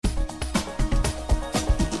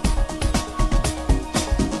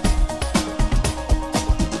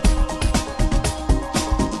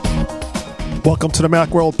Welcome to the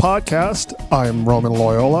Macworld Podcast. I'm Roman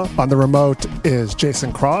Loyola. On the remote is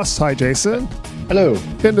Jason Cross. Hi, Jason. Hello.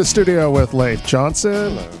 In the studio with Leif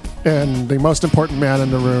Johnson. Hello. And the most important man in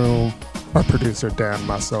the room, our producer, Dan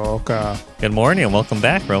Masaoka. Good morning and welcome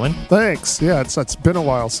back, Roman. Thanks. Yeah, it's been a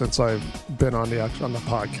while since I've been on the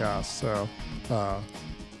podcast, so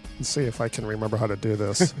let's see if I can remember how to do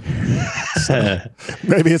this. So,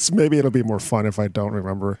 maybe it'll be more fun if I don't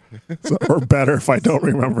remember, or better if I don't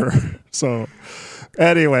remember. So,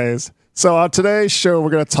 anyways, so on today's show we're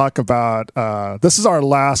going to talk about this is our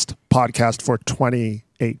last podcast for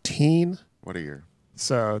 2018. What a year!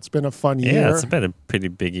 So it's been a fun year. Yeah, it's been a pretty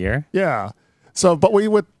big year. Yeah. So, but we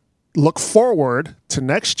would look forward to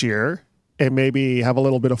next year and maybe have a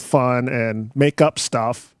little bit of fun and make up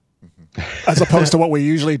stuff as opposed to what we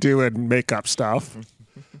usually do and make up stuff.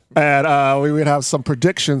 And we would have some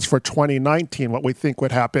predictions for 2019, what we think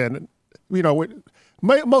would happen,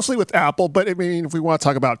 mostly with Apple. But I mean, if we want to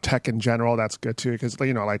talk about tech in general, that's good too, because,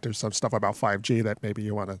 like there's some stuff about 5G that maybe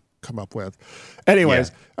you want to come up with.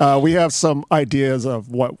 Anyways, we have some ideas of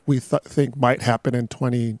what we think might happen in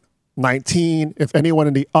 2019. If anyone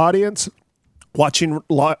in the audience watching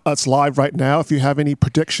us live right now, if you have any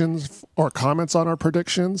predictions or comments on our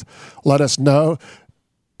predictions, let us know.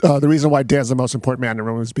 The reason why Dan's the most important man in the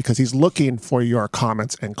room is because he's looking for your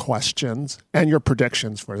comments and questions and your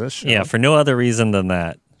predictions for this show. Yeah, for no other reason than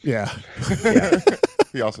that. Yeah.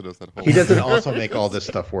 He also does that whole. He doesn't also make all this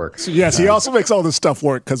stuff work. So, yes, he also makes all this stuff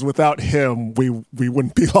work, because without him, we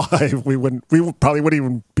wouldn't be live. We probably wouldn't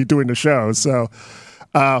even be doing the show. So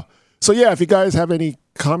yeah, if you guys have any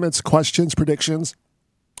comments, questions, predictions,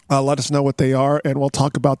 let us know what they are, and we'll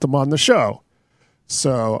talk about them on the show.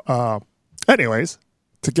 So, anyways,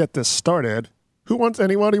 to get this started,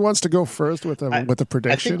 anybody wants to go first with a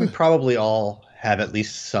prediction? I think we probably all have at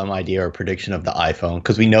least some idea or prediction of the iPhone,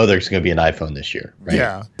 because we know there's going to be an iPhone this year, right?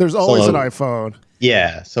 Yeah, there's always an iPhone.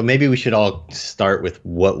 Yeah, so maybe we should all start with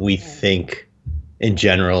what we think, in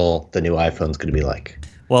general, the new iPhone's going to be like.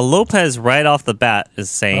 Well, Lopez right off the bat is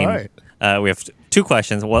saying, All right. we have two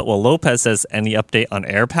questions. Well, Lopez says, any update on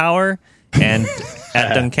AirPower? And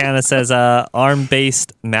at Duncana says,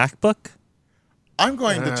 ARM-based MacBook? I'm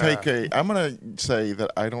going to say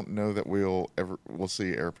that I don't know that we'll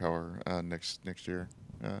see AirPower next year.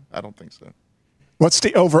 I don't think so. What's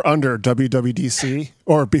the over-under, WWDC,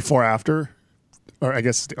 or before, after? Or I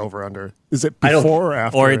guess it's the over-under. Is it before or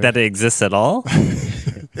after? Or that it exists at all?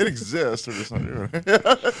 It exists. We're just not doing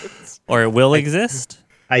it. Or it will exist?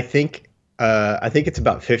 I think it's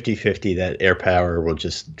about 50-50 that AirPower will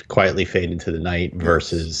just quietly fade into the night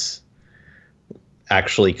versus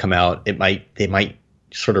actually come out. They might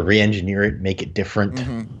sort of re-engineer it, make it different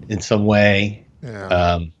in some way.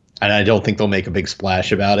 Yeah. And I don't think they'll make a big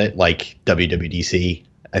splash about it like WWDC.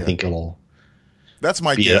 I think it'll. That's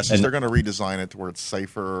my guess. They're going to redesign it to where it's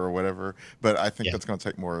safer or whatever. But I think that's going to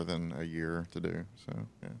take more than a year to do. So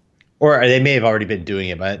yeah. Or they may have already been doing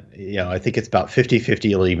it, but I think it's about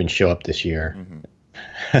 50-50. It'll even show up this year.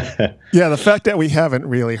 Yeah, the fact that we haven't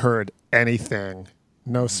really heard anything,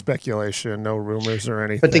 no speculation, no rumors or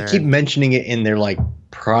anything. But they keep mentioning it in their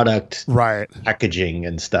product packaging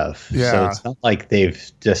and stuff. Yeah. So it's not like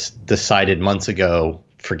they've just decided months ago,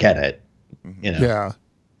 forget it. Yeah.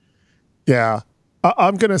 Yeah.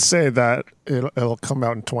 I'm going to say that it'll come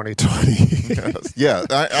out in 2020. Yes. Yeah,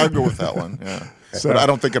 I'll go with that one. Yeah. So, but I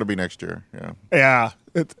don't think it'll be next year. Yeah. Yeah.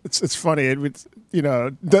 It's funny. And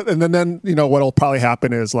then what'll probably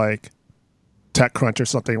happen is TechCrunch or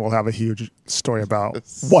something will have a huge story about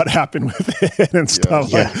what happened with it and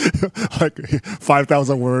stuff. Yeah. Like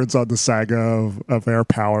 5,000 words on the saga of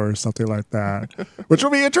AirPower or something like that, which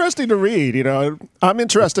will be interesting to read. I'm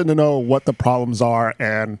interested to know what the problems are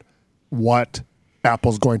and what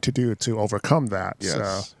Apple's going to do to overcome that. Yes.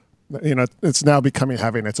 So, it's now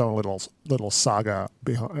having its own little saga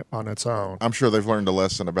on its own. I'm sure they've learned a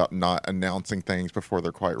lesson about not announcing things before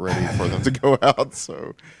they're quite ready for them to go out.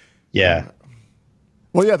 So, yeah.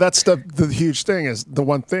 Well, yeah, that's the huge thing. Is the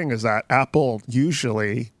one thing is that Apple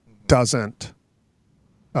usually doesn't.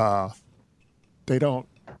 They don't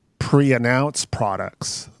pre-announce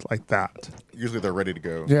products like that. Usually they're ready to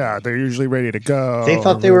go. Yeah, they're usually ready to go. They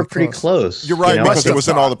thought they were pretty close. You're right, because it was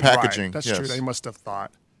in all the packaging. Right, that's true. They must have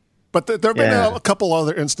thought. But there have been a couple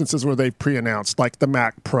other instances where they pre-announced, like the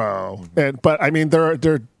Mac Pro. But I mean,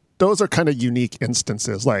 those are kind of unique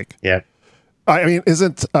instances. I mean,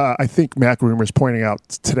 I think Mac Rumors pointing out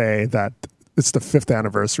today that it's the 5th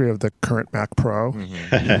anniversary of the current Mac Pro.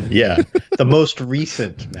 Yeah, the most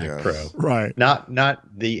recent Mac Pro. Right. Not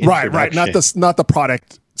the right. Not the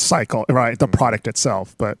product cycle, right? The product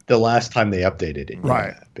itself, but The last time they updated it,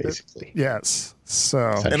 Right. basically. yes. So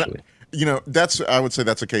Essentially. I would say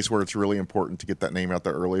that's a case where it's really important to get that name out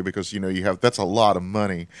there early because that's a lot of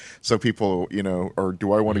money. So people, or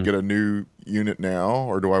do I want to get a new unit now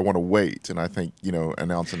or do I want to wait? And I think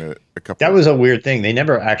announcing it a couple. That was a weird thing. They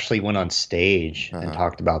never actually went on stage and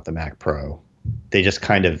talked about the Mac Pro. They just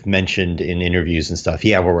kind of mentioned in interviews and stuff,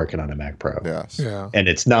 yeah, we're working on a Mac Pro. Yes. yeah, And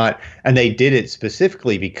it's not, and they did it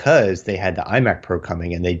specifically because they had the iMac Pro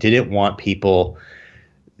coming and they didn't want people,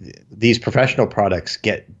 these professional products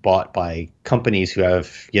get bought by companies who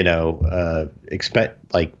have,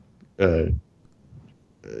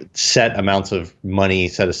 set amounts of money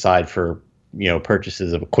set aside for,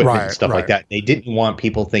 purchases of equipment and Right, stuff like right. that. They didn't want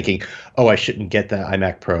people thinking, oh, I shouldn't get the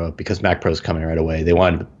iMac Pro because Mac Pro's coming right away. They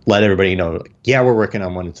wanted to let everybody know, like, yeah, we're working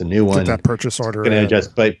on one. It's a new one. get that purchase order. Going to in.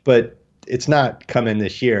 adjust, but it's not coming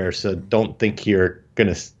this year, so don't think you're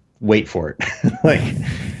going to wait for it. Like,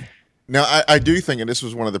 Now, I do think, and this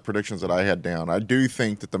was one of the predictions that I had down, I do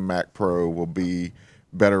think that the Mac Pro will be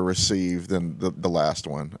better received than the last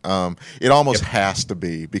one. It almost has to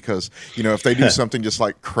be because, if they do something just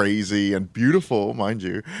like crazy and beautiful, mind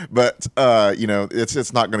you, but,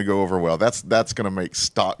 it's not going to go over well. That's going to make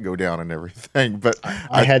stock go down and everything. But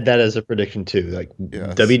I had that as a prediction too. Like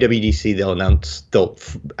Yes. WWDC, they'll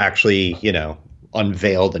actually,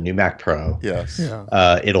 unveil the new Mac Pro. yes.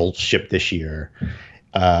 Yeah. It'll ship this year.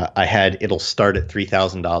 It'll start at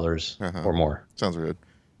 $3,000 or more. Sounds good.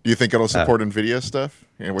 Do you think it'll support NVIDIA stuff,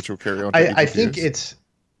 which will carry on? To I think GPUs? it's.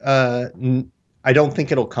 I don't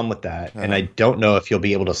think it'll come with that, and I don't know if you'll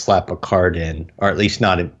be able to slap a card in, or at least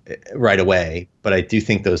not right away. But I do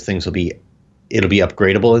think those things it'll be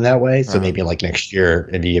upgradable in that way. So maybe like next year,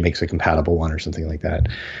 NVIDIA makes a compatible one or something like that.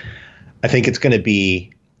 I think it's going to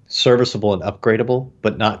be serviceable and upgradable,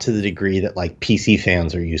 but not to the degree that like PC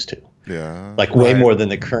fans are used to. Yeah. Like way Right. more than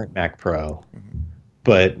the current Mac Pro,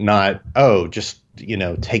 but not just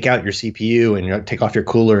take out your CPU and take off your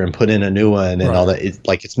cooler and put in a new one and all that.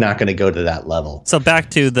 It's not going to go to that level. So back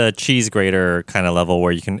to the cheese grater kind of level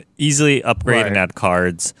where you can easily upgrade and Right. add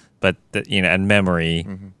cards, but and memory,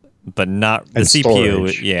 but not the And CPU.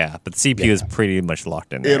 storage. Yeah, but the CPU is pretty much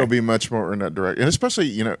locked in there. It'll be much more in that direction, and especially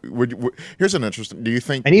here's an interesting. Do you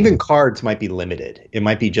think? And even cards might be limited. It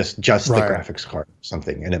might be just the Right. graphics card or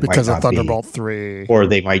something, and it because might of not Thunderbolt be. 3. Or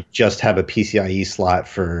they might just have a PCIe slot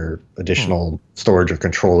for additional storage or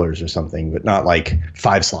controllers or something, but not like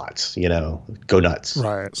 5 slots. Go nuts.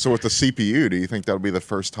 Right. So with the CPU, do you think that'll be the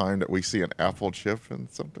first time that we see an Apple chip in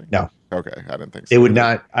something? No. Okay, I didn't think so. It would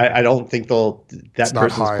not. I don't think they'll. That It's not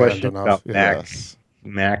person's high-end question enough, about yeah. Yes.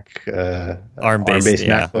 ARM-based,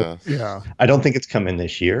 yeah. MacBook. Yeah. I don't think it's coming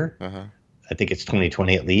this year. Uh-huh. I think it's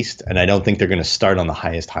 2020 at least, and I don't think they're going to start on the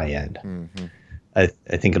highest high end. Mm-hmm.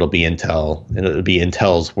 I think it'll be Intel, and it'll be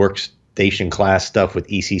Intel's workstation class stuff with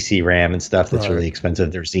ECC RAM and stuff that's Right. really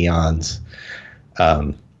expensive. They're Xeons.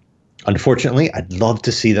 Unfortunately, I'd love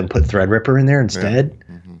to see them put Threadripper in there instead.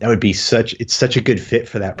 Mm-hmm. That would be it's such a good fit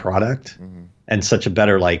for that product and such a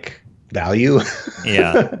better value.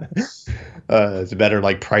 Yeah. It's a better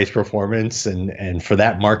price performance and for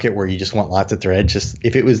that market where you just want lots of threads, just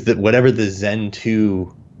if it was whatever the Zen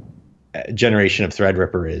 2 generation of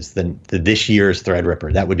Threadripper is, then this year's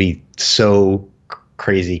Threadripper, that would be so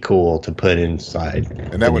crazy cool to put inside.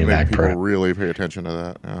 And that would new make Mac people Pro. really pay attention to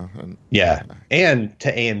that. And Yeah, and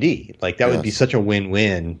to AMD, that would be Yes. such a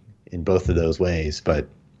win-win in both of those ways. But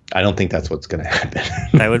I don't think that's what's going to happen.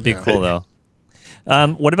 That would be cool, though.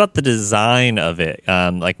 What about the design of it?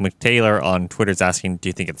 Like McTaylor on Twitter is asking, do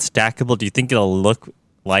you think it's stackable? Do you think it'll look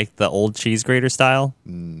like the old cheese grater style?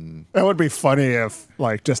 That would be funny if,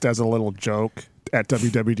 just as a little joke at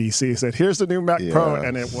WWDC, said, "Here's the new Mac Pro,"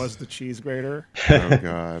 and it Yes. was the cheese grater. oh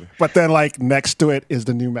god, But then, next to it is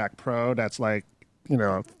the new Mac Pro. That's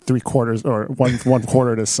 3/4 or one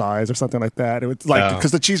quarter the size or something like that. It was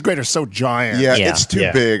because the cheese grater's so giant yeah, Yeah. it's too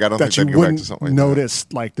Yeah. big. I don't that think you they'd go back to wouldn't something like notice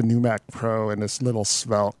the new Mac Pro and this little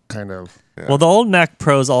svelte kind of. Yeah. Well, the old Mac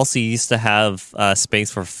Pros also used to have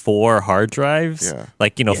space for 4 hard drives,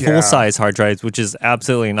 Yeah. full-size hard drives, which is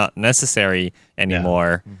absolutely not necessary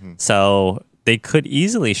anymore. So they could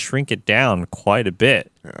easily shrink it down quite a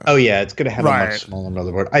bit. Oh yeah, it's going to have a Right. much smaller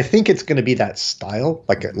motherboard. I think it's going to be that style,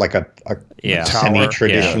 like a Yeah. Tower.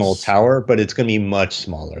 semi-traditional Yes. tower, but it's going to be much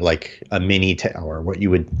smaller, like a mini tower. What if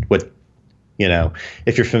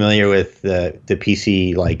you're familiar with the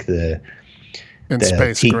PC, like the In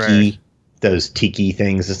space Tiki, gray. those Tiki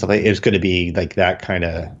things and stuff like, it's going to be like that kind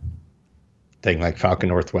of thing, like Falcon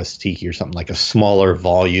Northwest Tiki or something, like a smaller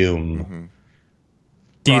volume.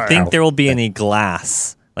 Do you Right. think there will be any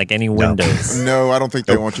glass, Like any windows? No, I don't think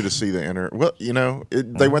they want you to see the inner. Well,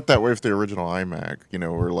 they went that way with the original iMac.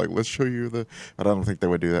 We're like, let's show you the. But I don't think they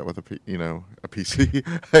would do that with a PC,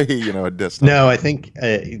 a desktop. No, I think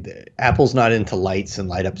Apple's not into lights and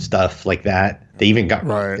light up stuff like that. They even got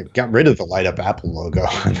rid of the light up Apple logo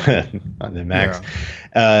on the Macs.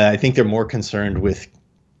 Yeah. I think they're more concerned with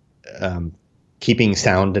keeping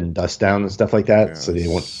sound and dust down and stuff like that. Yes. So they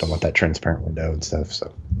don't want that transparent window and stuff.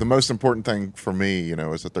 So the most important thing for me,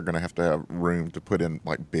 is that they're going to have room to put in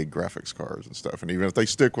like big graphics cards and stuff. And even if they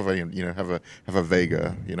stick with have a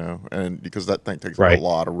Vega, and because that thing takes a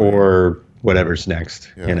lot of room. Or whatever's next,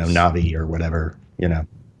 Navi or whatever, Yeah,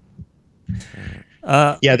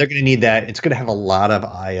 they're going to need that. It's going to have a lot of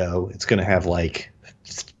I/O. It's going to have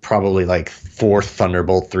probably 4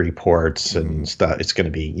 Thunderbolt 3 ports and stuff. It's going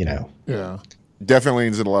to be, Yeah. Definitely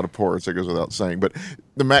needs a lot of ports. It goes without saying, but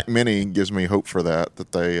the Mac Mini gives me hope for that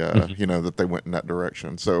they, that they went in that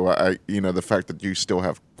direction. So the fact that you still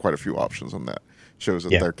have quite a few options on that shows that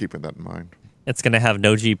they're keeping that in mind. It's going to have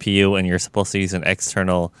no GPU, and you're supposed to use an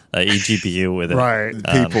external eGPU with it. Right.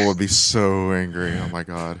 People would be so angry. Oh, my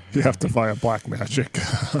God. You have to buy a Blackmagic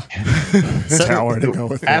tower to go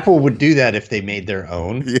with it. Apple would do that if they made their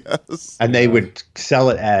own. Yes. And they would sell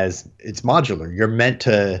it as it's modular. You're meant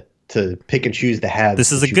to pick and choose the halves.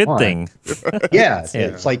 This is a good thing. Yeah.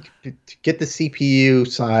 It's like to get the CPU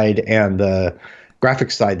side and the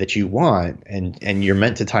graphics side that you want, and you're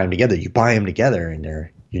meant to tie them together. You buy them together, and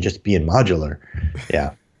you're just being modular.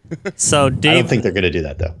 Yeah. So I don't think they're going to do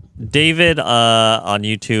that, though. David on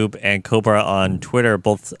YouTube and Cobra on Twitter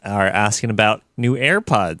both are asking about new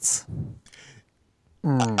AirPods.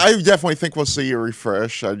 I definitely think we'll see a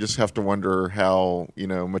refresh. I just have to wonder how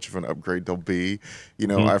much of an upgrade they'll be.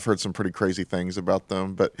 I've heard some pretty crazy things about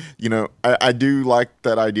them, but I do like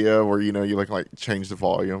that idea where you like change the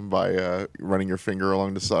volume by running your finger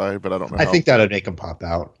along the side. But I don't know. I think that would make them pop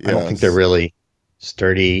out. Yes. I don't think they're really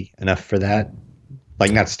sturdy enough for that.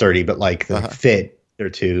 Like not sturdy, but the fit. They're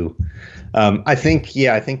too. I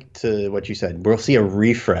think to what you said, we'll see a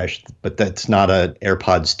refresh, but that's not an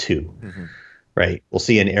AirPods 2. Mm-hmm. Right. We'll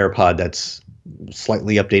see an AirPod that's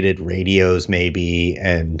slightly updated radios maybe,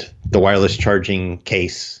 and the wireless charging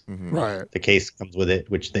case. Mm-hmm. Right. The case comes with it,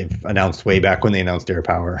 which they've announced way back when they announced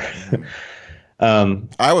AirPower.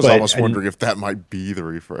 I was almost wondering if that might be the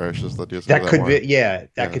refresh. That could be. Yeah,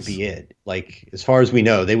 that could be it. As far as we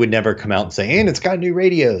know, they would never come out and say, and it's got new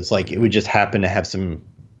radios. It would just happen to have some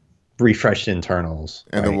refreshed internals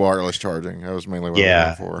and the wireless charging. That was mainly what I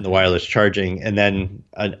was looking for. The wireless charging, and then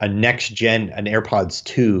a next gen, an AirPods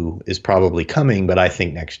 2 is probably coming, but I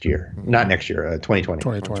think next year, not next year, 2020.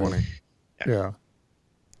 2020. Yeah.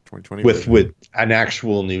 2020 with an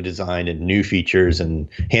actual new design and new features and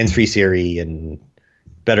hands-free Siri and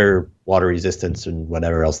better water resistance and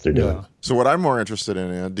whatever else they're doing. So what I'm more interested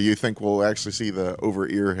in, do you think we'll actually see the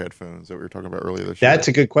over-ear headphones that we were talking about earlier this year? That's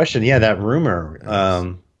a good question. Yeah, that rumor.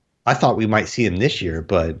 Yes. I thought we might see them this year,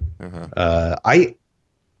 but I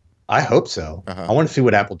hope so. I want to see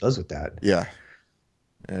what Apple does with that. Yeah.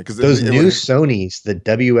 Because those new Sonys, the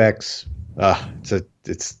WX,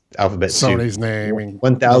 it's alphabet Sony's name,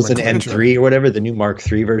 1003 or whatever, the new Mark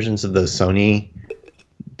III versions of those Sony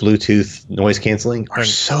Bluetooth noise canceling are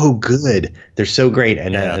so good. They're so great,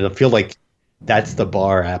 and I feel like that's the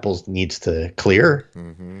bar Apple needs to clear.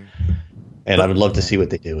 Mm-hmm. And I would love to see what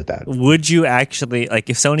they do with that. Would you actually,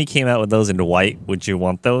 if Sony came out with those in white, would you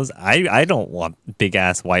want those? I don't want big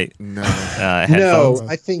ass white headphones. No,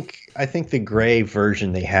 I think the gray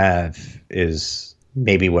version they have is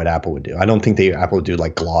maybe what Apple would do. I don't think Apple would do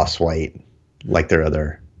gloss white like their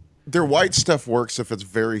other. Their white stuff works if it's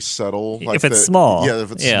very subtle. If it's small. Yeah,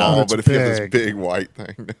 if it's small. But if you have this big white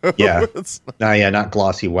thing. Not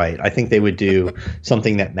glossy white. I think they would do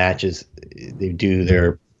something that matches. They do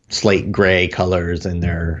their slate gray colors and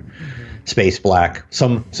their space black,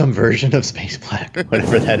 some version of space black,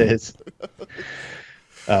 whatever that is.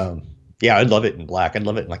 I'd love it in black. I'd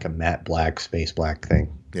love it in a matte black, space black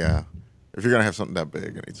thing. Yeah, if you're gonna have something that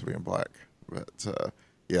big, it needs to be in black. But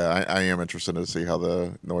I am interested to see how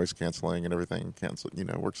the noise canceling and everything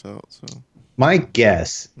works out. So my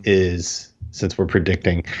guess is, since we're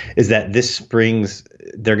predicting, is that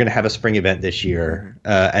they're going to have a spring event this year,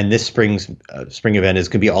 and this spring event is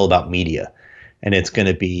going to be all about media, and it's going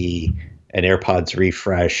to be an AirPods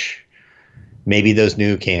refresh, maybe those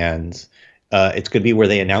new cans. It's going to be where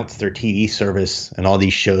they announce their TV service and all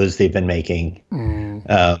these shows they've been making.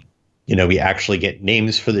 We actually get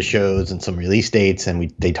names for the shows and some release dates,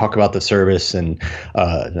 and they talk about the service and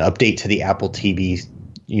an update to the Apple TV,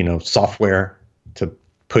 software to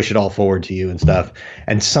push it all forward to you and stuff,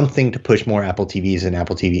 and something to push more Apple TVs and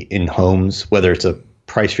Apple TV in homes, whether it's a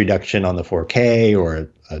price reduction on the 4K or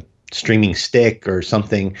a streaming stick or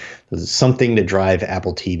something to drive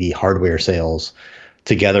Apple TV hardware sales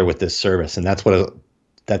together with this service. And that's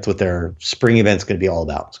what their spring event's going to be all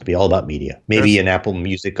about. It's going to be all about media. Maybe an Apple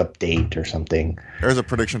Music update or something. There's a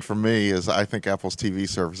prediction for me is I think Apple's TV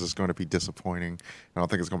service is going to be disappointing. I don't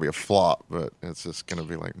think it's going to be a flop, but it's just going to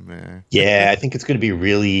be like, meh. Yeah, I think it's going to be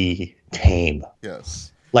really tame.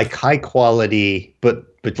 Yes. Like high quality, but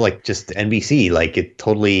like just NBC, like it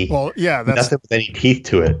totally nothing with any teeth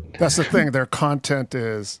to it. That's the thing. Their content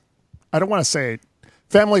is, I don't want to say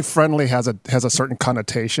family friendly has a certain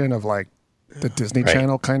connotation of like the Disney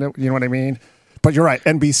Channel kind of, you know what I mean? But you're right,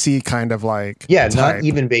 NBC kind of like type. Not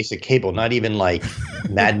even basic cable, not even like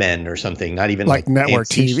Mad Men or something, not even like network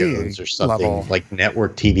AMC TV shows or something level. like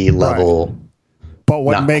network TV level. Right. But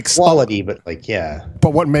what not makes quality, but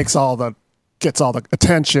what makes gets all the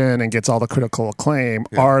attention and gets all the critical acclaim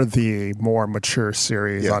are the more mature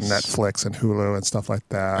series on Netflix and Hulu and stuff like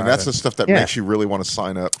that. And that's the stuff that makes you really want to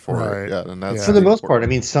sign up for it. Right. Yeah, and that's for the most part. I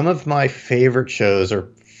mean, some of my favorite shows are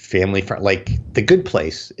family friendly. Like The Good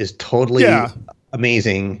Place is totally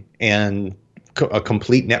amazing and a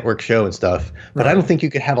complete network show and stuff. But I don't think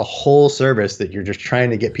you could have a whole service that you're just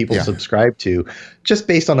trying to get people subscribed to just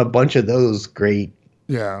based on a bunch of those great,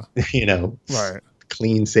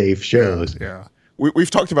 clean, safe shows. Yeah. We've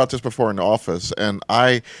talked about this before in the office, and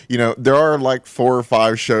there are like 4 or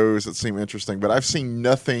 5 shows that seem interesting, but I've seen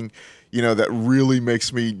nothing, that really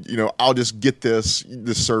makes me, I'll just get this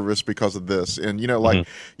service because of this. And,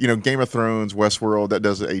 Game of Thrones, Westworld, that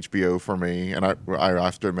does HBO for me. And I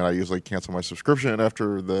have to admit, I usually cancel my subscription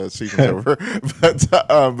after the season's over. But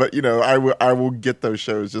I will get those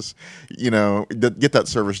shows just, get that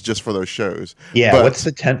service just for those shows. Yeah. But what's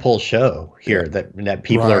the tentpole show here that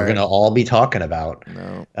people are going to all be talking about?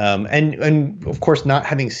 No. And of course, not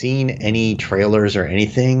having seen any trailers or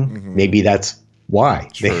anything, maybe that's why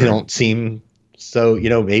they don't seem so,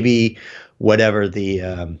 maybe whatever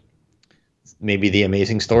maybe the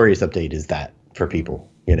Amazing Stories update is that for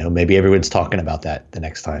people, maybe everyone's talking about that the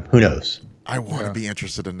next time. Who knows? I want to be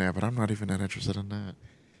interested in that, but I'm not even that interested in that.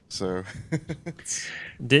 So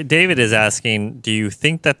David is asking, do you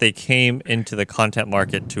think that they came into the content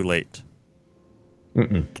market too late?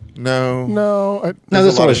 No.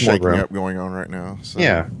 There's a lot of shaking up going on right now. So.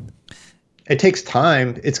 Yeah. It takes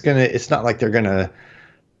time. It's not like they're gonna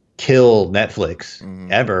kill Netflix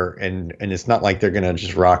ever, and it's not like they're gonna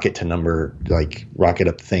just rocket up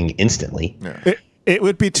the thing instantly. Yeah. It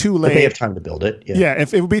would be too late. But they have time to build it. Yeah,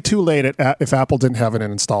 if it would be too late if Apple didn't have an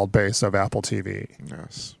installed base of Apple TV.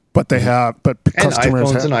 Yes. But they have, and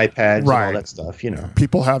customers iPhones and iPads and all that stuff.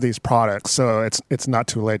 People have these products, so it's not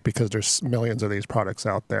too late because there's millions of these products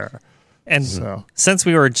out there. And since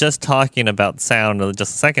we were just talking about sound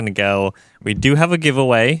just a second ago, we do have a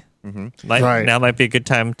giveaway. Now might be a good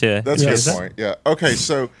time to. That's a good point. Yeah. Okay.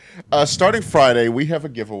 So, starting Friday, we have a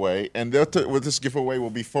giveaway, and what this giveaway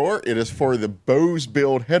will be for? It is for the Bose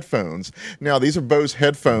Build headphones. Now, these are Bose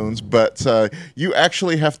headphones, but you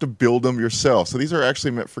actually have to build them yourself. So these are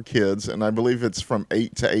actually meant for kids, and I believe it's from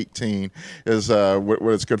 8 to 18 is what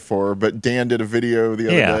it's good for. But Dan did a video the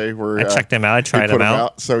other day where I checked him out. I tried him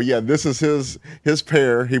out. So this is his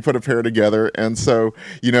pair. He put a pair together, and so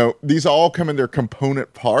these all come in their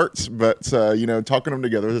component parts. But talking them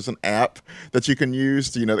together, there's an app that you can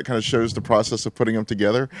use that kind of shows the process of putting them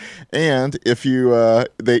together. And if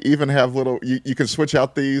they even have you can switch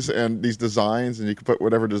out these designs, and you can put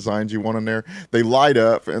whatever designs you want in there. They light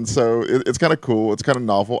up, and so it's kind of cool. It's kind of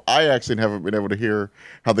novel. I actually haven't been able to hear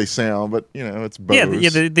how they sound, but it's Bose.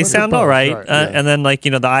 Yeah, they sound all right. And then the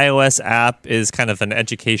iOS app is kind of an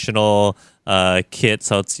educational kit,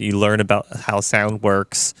 so you learn about how sound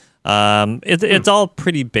works. It's all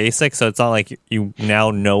pretty basic, so it's not like you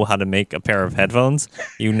now know how to make a pair of headphones.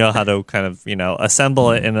 You know how to kind of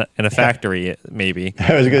assemble it in a factory, maybe.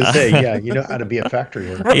 I was going to say, you know how to be a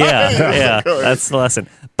factory worker. Yeah, that's the lesson.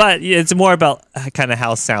 But it's more about kind of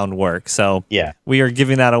how sound works. So we are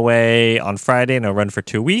giving that away on Friday, and it'll run for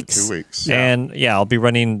 2 weeks. 2 weeks, and I'll be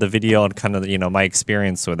running the video on kind of my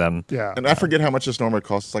experience with them. Yeah, and I forget how much this normally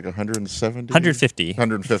costs. It's like $170,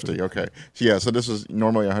 $150. Okay, so this is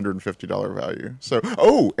normally $150 value. So,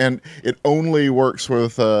 and it only works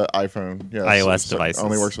with iPhone. Yeah, iOS devices.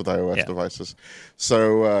 Only works with iOS devices.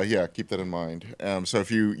 So, keep that in mind. So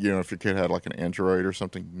if if your kid had like an Android or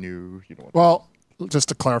something new, you don't want just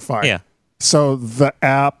to clarify. Yeah. So the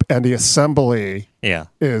app and the assembly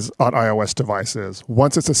is on iOS devices.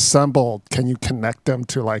 Once it's assembled, can you connect them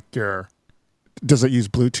to like your does it use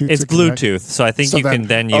Bluetooth? It's to connect? Bluetooth, so I think So you then- can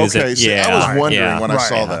then use Okay, it. see, Yeah, I was wondering yeah. when I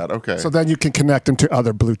saw Right. that. Okay. So then you can connect them to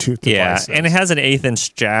other Bluetooth Yeah, devices. and it has an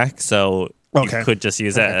 1/8" jack, so Okay. you could just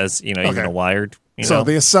use that as even Okay. a wired. So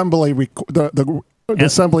the assembly the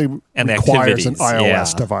assembly and the requires an activities,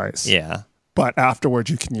 iOS yeah. device. Yeah, But afterwards,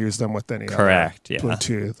 you can use them with any Correct, other yeah.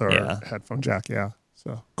 Bluetooth or Yeah. headphone jack. Yeah.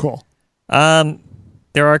 So cool.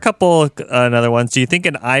 there are a couple another ones. Do you think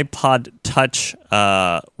an iPod Touch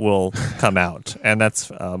will come out? And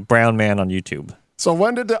that's Brown Man on YouTube. So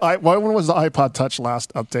when was the iPod Touch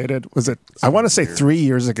last updated? Was it? I want to say 3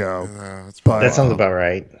 years ago. But That sounds about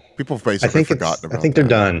right. People have I basically think forgotten about I think they're that.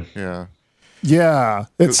 done. Yeah. yeah,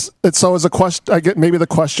 it's so as a question. I get maybe the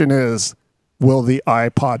question is, will the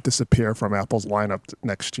iPod disappear from Apple's lineup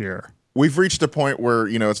next year? We've reached a point where,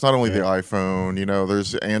 it's not only the iPhone,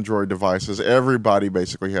 there's Android devices. Everybody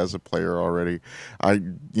basically has a player already.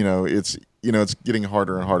 It's getting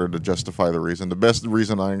harder and harder to justify the reason. The best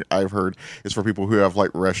reason I've heard is for people who have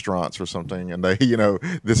like restaurants or something, and they,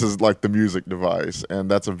 this is like the music device,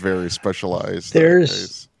 and that's a very specialized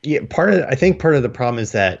case. I think part of the problem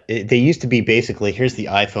is that they used to be basically, here's the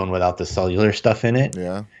iPhone without the cellular stuff in it.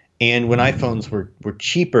 Yeah. And when iPhones were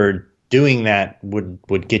cheaper, doing that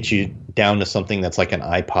would get you down to something that's like an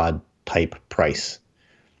iPod type price.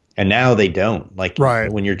 And now they don't. Like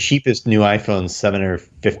when your cheapest new iPhone's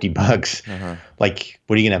 $750, like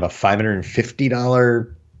what are you gonna have, a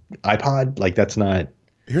 $550 iPod? Like that's not.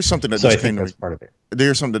 Here's something that So I just think came to that's me. part of it.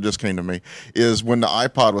 Here's something that just came to me is when the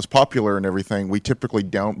iPod was popular and everything, we typically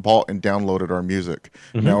bought and downloaded our music.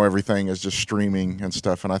 Now everything is just streaming and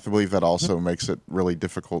stuff, and I believe that also makes it really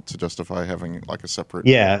difficult to justify having like a separate.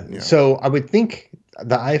 Yeah. So I would think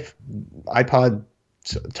the iPod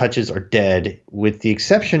Touches are dead, with the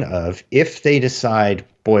exception of if they decide,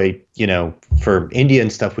 boy, for India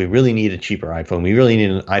and stuff, we really need a cheaper iPhone. We really need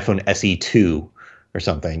an iPhone SE2 or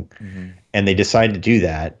something, and they decide to do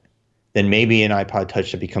that. Then maybe an iPod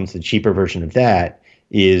Touch that becomes the cheaper version of that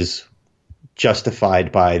is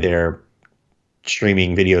justified by their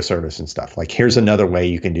streaming video service and stuff. Like, here's another way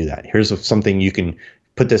you can do that. Here's something you can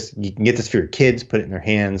put this. You can get this for your kids. Put it in their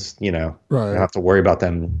hands. You don't have to worry about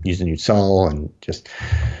them using your cell and just.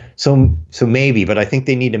 So maybe, but I think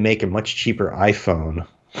they need to make a much cheaper iPhone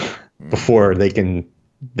before they can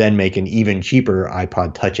then make an even cheaper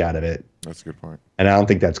iPod Touch out of it. That's a good point. And I don't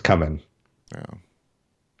think that's coming. Yeah.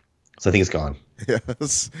 So I think it's gone.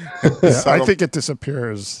 Yes. Yeah, I think it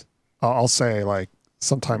disappears. I'll say like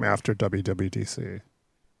sometime after WWDC.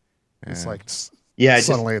 It's like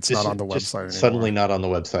suddenly it's not on the website anymore. Suddenly not on the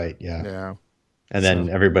website. Yeah. Yeah. And then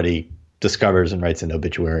everybody discovers and writes an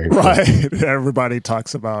obituary. Right. Everybody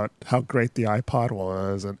talks about how great the iPod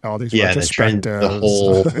was and all these retrospectives. The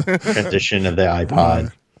whole transition of the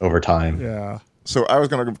iPod over time. Yeah. So I was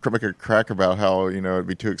going to make a crack about how it'd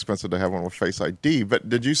be too expensive to have one with Face ID. But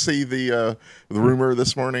did you see the rumor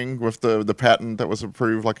this morning with the patent that was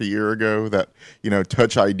approved like a year ago that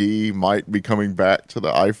Touch ID might be coming back to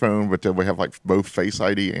the iPhone, but then we have like both Face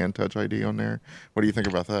ID and Touch ID on there? What do you think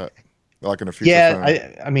about that? Like in a future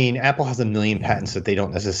phone? I mean, Apple has a million patents that they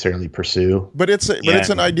don't necessarily pursue. But it's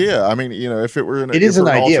an idea. I mean, if it were it is an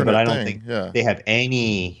idea, but I don't think they have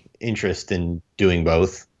any interest in doing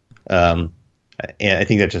both. And I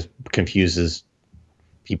think that just confuses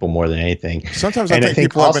people more than anything. Sometimes I think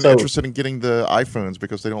people have been interested in getting the iPhones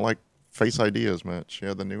because they don't like Face ID as much.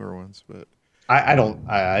 Yeah, the newer ones, but I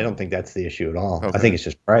don't think that's the issue at all. Okay. I think it's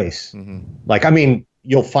just price. Like, I mean,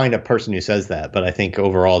 you'll find a person who says that, but I think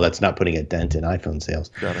overall that's not putting a dent in iPhone sales.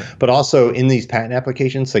 Got it. But also in these patent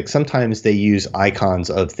applications, like sometimes they use icons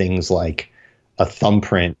of things like a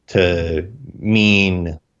thumbprint to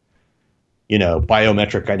mean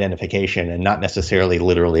biometric identification and not necessarily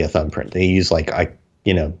literally a thumbprint. They use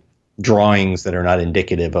drawings that are not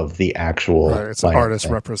indicative of the actual. Right, it's an artist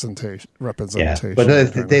representation. Yeah, but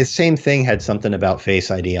the same thing had something about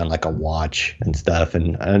Face ID on like a watch and stuff,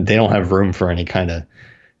 and they don't have room for any kind of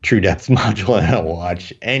true depth module in a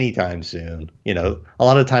watch anytime soon. A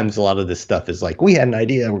lot of times, a lot of this stuff is like, we had an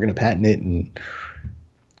idea, we're going to patent it and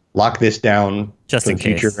lock this down just for in the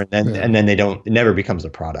future, case. and then it never becomes a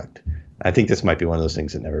product. I think this might be one of those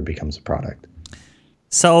things that never becomes a product.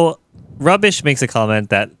 So Rubbish makes a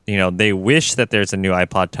comment that, they wish that there's a new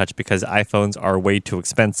iPod Touch because iPhones are way too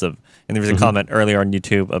expensive. And there was a comment earlier on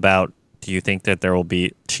YouTube about, do you think that there will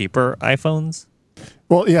be cheaper iPhones?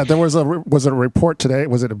 Well, yeah, there was a report today.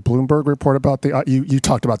 Was it a Bloomberg report about you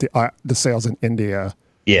talked about the sales in India?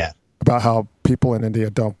 Yeah. About how people in India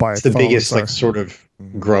don't buy it's the biggest sort of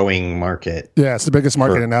growing market. Yeah, it's the biggest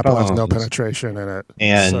market, and Apple has no penetration in it.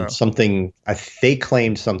 And they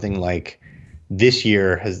claimed something like this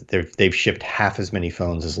year they've shipped half as many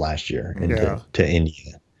phones as last year to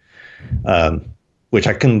India, which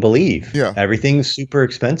I couldn't believe. Yeah, everything's super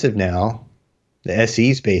expensive now. The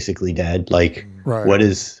SE's basically dead. Like, what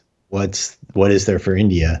is there for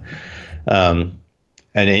India? And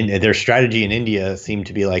their strategy in India seemed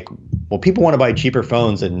to be like, well, people want to buy cheaper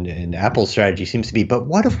phones, and Apple's strategy seems to be, but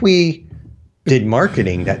what if we did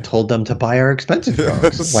marketing that told them to buy our expensive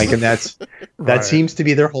phones? Like, and that seems to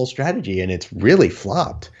be their whole strategy, and it's really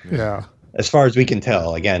flopped. Yeah. As far as we can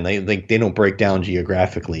tell. Again, they don't break down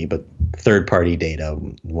geographically, but third-party data,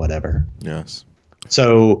 whatever. Yes.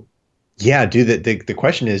 So, yeah, the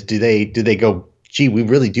question is, do they go, gee, we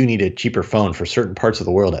really do need a cheaper phone for certain parts of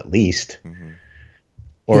the world at least?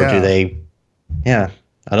 Or do they, I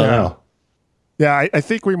don't know. Yeah, I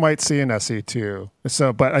think we might see an SE too.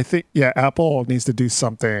 So, but I think, Apple needs to do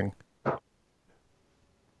something.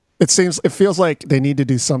 It feels like they need to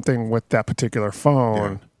do something with that particular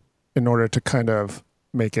phone in order to kind of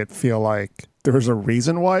make it feel like there was a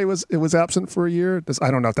reason why it was absent for a year. I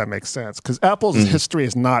don't know if that makes sense, because Apple's history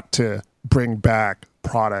is not to bring back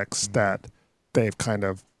products that they've kind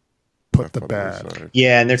of put the bed.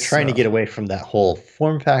 Yeah, and they're trying to get away from that whole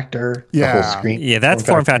form factor, the whole screen. Yeah, that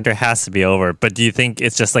form factor has to be over. But do you think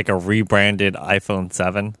it's just like a rebranded iPhone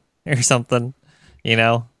 7 or something? You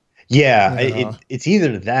know? Yeah, it's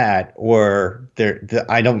either that or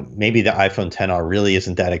maybe the iPhone XR really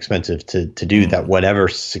isn't that expensive to do that. Whatever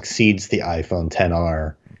succeeds the iPhone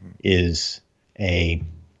XR is a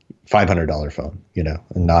 $500 phone,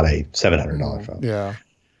 and not a $700 phone. Yeah.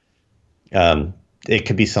 It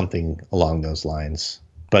could be something along those lines.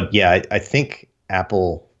 But yeah, I think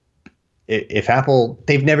Apple,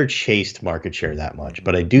 they've never chased market share that much,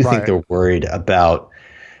 but I do think they're worried about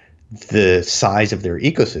the size of their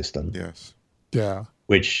ecosystem. Yes. Yeah.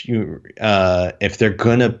 Which if they're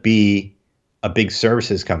going to be a big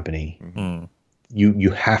services company,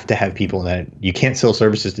 you have to have people that you can't sell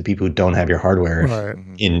services to people who don't have your hardware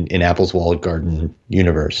in Apple's walled garden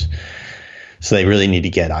universe. So they really need to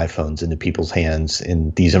get iPhones into people's hands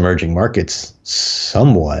in these emerging markets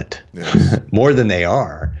somewhat more than they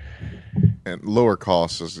are. And lower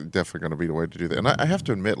costs is definitely going to be the way to do that. And I have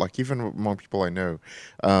to admit, like, even among people I know,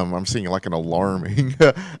 I'm seeing like an alarming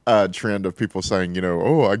trend of people saying,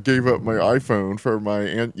 I gave up my iPhone for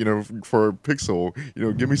for a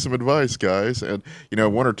Pixel. Give me some advice, guys. And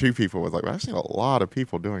one or two people was like, I've seen a lot of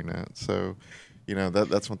people doing that. So,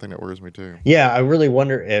 that's one thing that worries me too. Yeah, I really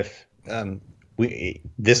wonder if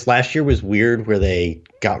this last year was weird, where they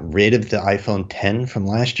got rid of the iPhone 10 from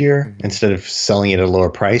last year instead of selling it at a lower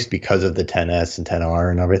price because of the 10s and 10R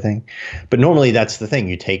and everything. But normally that's the thing.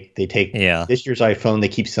 They take this year's iPhone, they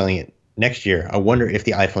keep selling it next year. I wonder if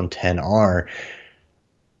the iPhone 10R,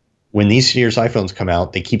 when these year's iPhones come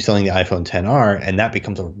out, they keep selling the iPhone 10R, and that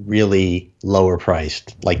becomes a really lower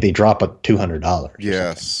priced. Like, they drop at $200.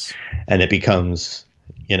 Yes, and it becomes,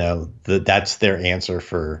 that's their answer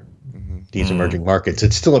for these emerging markets.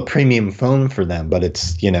 It's still a premium phone for them, but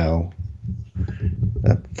it's, a $450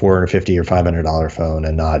 or $500 phone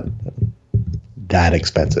and not that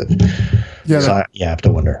expensive. Yeah, so I have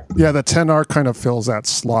to wonder. Yeah, the 10R kind of fills that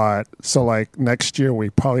slot. So like next year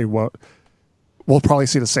we'll probably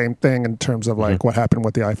see the same thing in terms of like what happened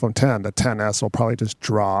with the iPhone 10. The 10s will probably just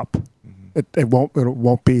drop. It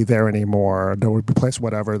won't be there anymore. They'll replace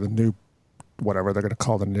whatever they're going to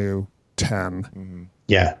call the new 10.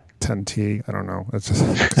 Yeah. 10T, I don't know. It's just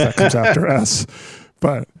because that comes after S,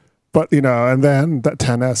 but and then that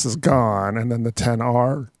 10S is gone, and then the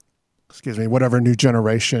 10R, whatever new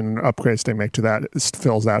generation upgrades they make to that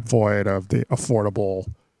fills that void of the affordable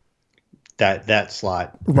that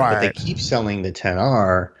slot. Right. But they keep selling the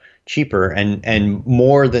 10R cheaper and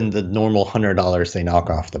more than the normal $100 they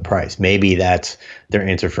knock off the price. Maybe that's their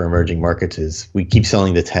answer for emerging markets is we keep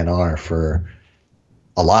selling the 10R for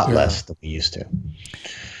a lot less than we used to.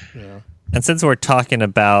 Yeah. And since we're talking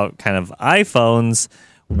about kind of iPhones,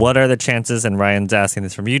 what are the chances, and Ryan's asking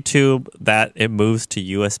this from YouTube, that it moves to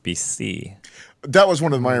USB-C? That was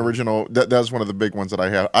one of my original, that was one of the big ones that I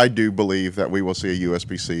have. I do believe that we will see a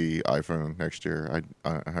USB-C iPhone next year. I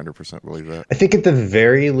 100% believe that. I think at the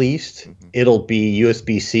very least, it'll be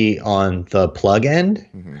USB-C on the plug end.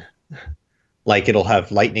 Like, it'll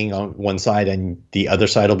have Lightning on one side and the other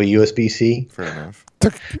side will be USB-C. Fair enough.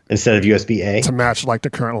 Instead of USB-A. To match like the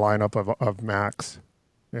current lineup of Macs.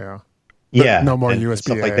 Yeah. Yeah. No more USB-A.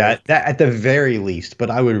 Stuff like that. That at the very least. But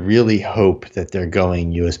I would really hope that they're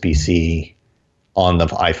going USB-C on the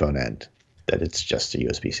iPhone end. that it's just a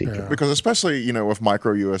USB-C cable. Because especially, with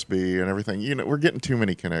micro USB and everything, we're getting too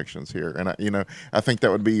many connections here. And, I think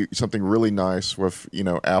that would be something really nice with,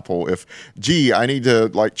 Apple. If, I need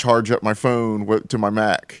to charge up my phone to my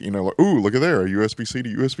Mac, ooh, look at there, a USB-C to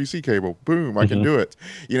USB-C cable. Boom, I can do it.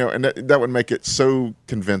 And that would make it so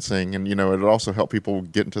convincing. And, it would also help people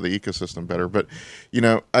get into the ecosystem better. But,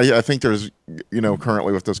 I think there's,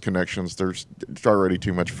 currently with those connections, there's already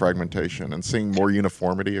too much fragmentation, and seeing more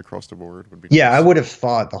uniformity across the board would be nice. I would have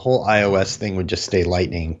thought the whole iOS thing would just stay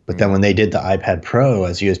Lightning. But then when they did the iPad Pro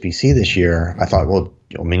as USB-C this year, I thought, well,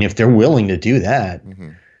 if they're willing to do that,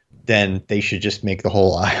 then they should just make the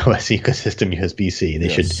whole iOS ecosystem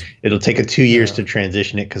USB-C. It'll take 2 years to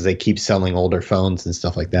transition it because they keep selling older phones and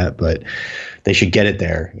stuff like that, but they should get it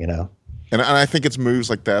there, And I think it's moves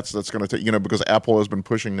like that's going to take, because Apple has been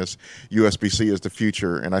pushing this USB-C as the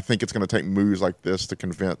future, and I think it's going to take moves like this to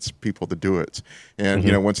convince people to do it. And,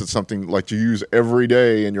 once it's something like you use every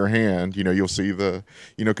day in your hand, you'll see the,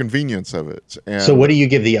 convenience of it. And so what do you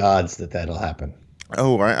give the odds that that'll happen?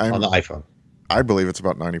 On the iPhone? I believe it's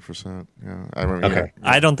about 90%. Yeah. Okay.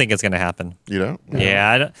 I don't think it's going to happen. You don't?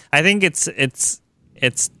 Yeah. I think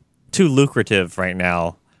it's too lucrative right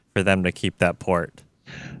now for them to keep that port.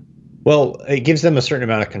 Well, it gives them a certain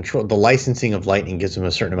amount of control. The licensing of Lightning gives them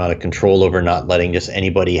a certain amount of control over not letting just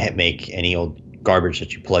anybody make any old garbage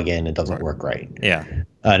that you plug in and doesn't work right. Yeah.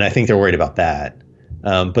 And I think they're worried about that.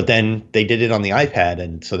 But then they did it on the iPad,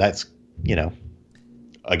 and so that's,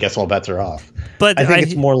 I guess all bets are off. But I think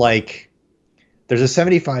it's more like there's a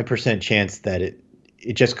 75% chance that it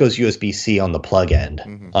just goes USB-C on the plug end,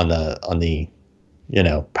 on the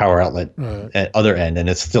power outlet at other end, and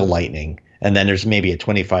it's still Lightning. And then there's maybe a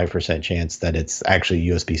 25% chance that it's actually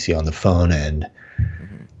USB-C on the phone end.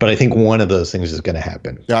 But I think one of those things is going to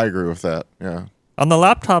happen. Yeah, I agree with that. Yeah. On the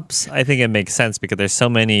laptops, I think it makes sense because there's so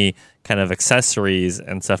many kind of accessories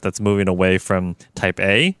and stuff that's moving away from Type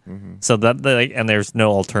A. So that and there's no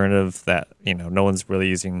alternative that no one's really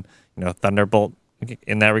using Thunderbolt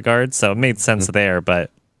in that regard. So it made sense there. But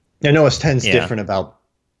OS 10's different about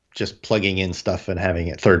just plugging in stuff and having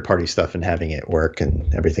it, third-party stuff, and having it work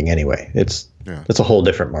and everything anyway. It's a whole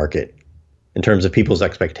different market in terms of people's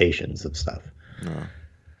expectations of stuff. Yeah.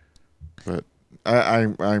 But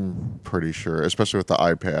I'm pretty sure, especially with the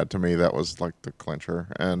iPad, to me that was like the clincher.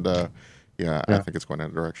 And I think it's going in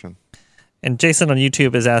that direction. And Jason on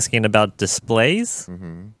YouTube is asking about displays.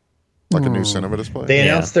 Like a new cinema display. They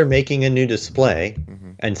announced they're making a new display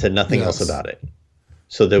and said nothing else about it.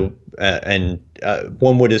 So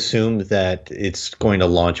one would assume that it's going to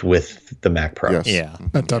launch with the Mac Pro. Yes. Yeah.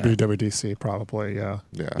 At WWDC, probably, yeah.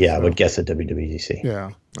 Yeah, I would guess at WWDC. Yeah.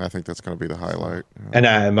 I think that's going to be the highlight.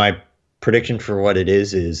 And my prediction for what it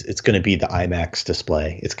is it's going to be the IMAX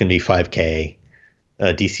display. It's going to be 5K,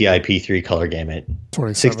 DCI-P3 color gamut,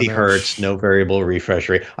 60 hertz, no variable refresh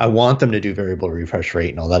rate. I want them to do variable refresh rate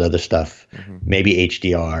and all that other stuff. Maybe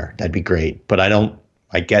HDR. That'd be great. But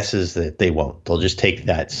my guess is that they won't. They'll just take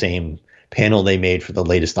that same panel they made for the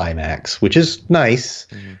latest iMacs, which is nice,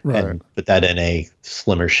 and put that in a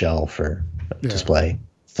slimmer shell for display,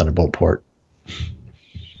 Thunderbolt port.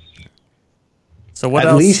 So what At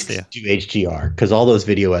else? least do HDR, because all those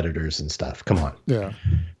video editors and stuff. Come on. Yeah.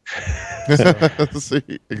 Let's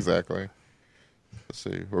see. Exactly. Let's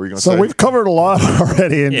see. What were you going to say? So we've covered a lot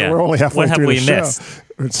already, and we're only halfway what through have the we show. missed?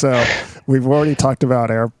 And so we've already talked about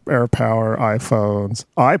AirPower, iPhones,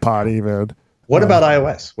 iPod even. What about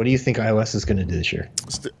iOS? What do you think iOS is going to do this year?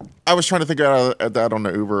 I was trying to think about that on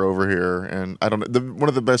the Uber over here, and I don't know. One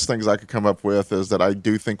of the best things I could come up with is that I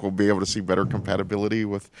do think we'll be able to see better compatibility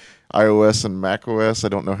with iOS and macOS. I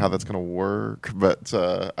don't know how that's going to work, but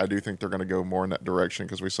I do think they're going to go more in that direction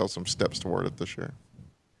because we saw some steps toward it this year.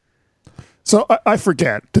 So I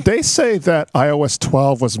forget. Did they say that iOS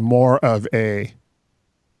 12 was more of a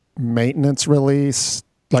maintenance release,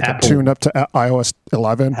 like a tune-up to iOS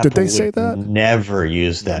 11? Did they say that? Never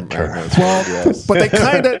used that term. Well, but they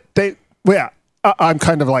kind of, I'm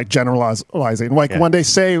kind of like generalizing. Like when they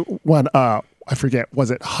say I forget, was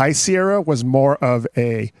it High Sierra was more of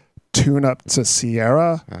a tune-up to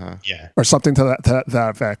Sierra, or something to that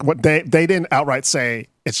effect. What they didn't outright say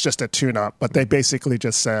it's just a tune-up, but they basically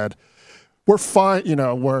just said we're fine.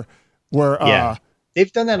 We're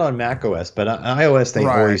They've done that on macOS, but on iOS they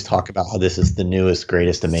always talk about how this is the newest,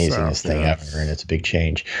 greatest, amazingest thing ever, and it's a big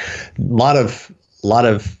change. A lot of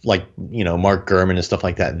like Mark Gurman and stuff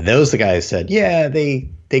like that. Those the guys said, they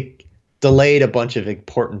delayed a bunch of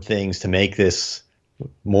important things to make this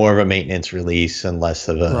more of a maintenance release and less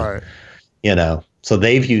of a So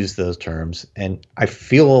they've used those terms, and I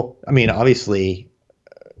feel, obviously,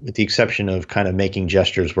 with the exception of kind of making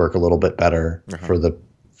gestures work a little bit better for the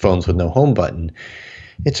phones with no home button,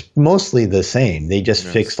 it's mostly the same. They just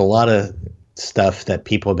fixed a lot of stuff that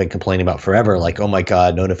people have been complaining about forever, like, oh my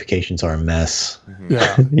God, notifications are a mess.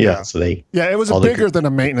 Yeah. So it was bigger than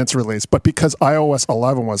a maintenance release, but because iOS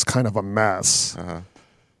 11 was kind of a mess.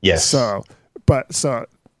 Yes. So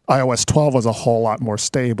iOS 12 was a whole lot more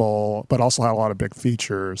stable, but also had a lot of big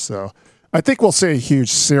features. So I think we'll see a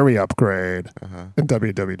huge Siri upgrade in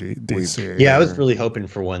WWDC. Yeah, I was really hoping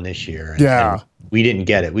for one this year. And we didn't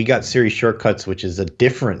get it. We got Siri shortcuts, which is a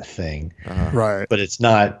different thing. Right. But it's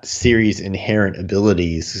not Siri's inherent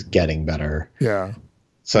abilities getting better. Yeah.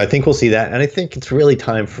 So I think we'll see that. And I think it's really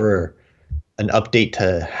time for an update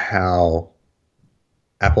to how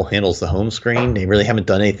Apple handles the home screen. They really haven't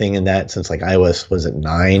done anything in that since like iOS, was it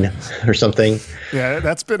 9 or something? Yeah,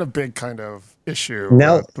 that's been a big kind of issue.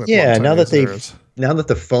 Now, with now that users. now that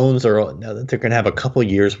they're going to have a couple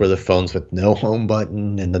years where the phones with no home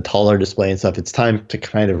button and the taller display and stuff, it's time to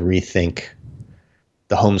kind of rethink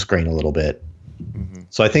the home screen a little bit.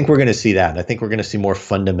 So I think we're going to see that. I think we're going to see more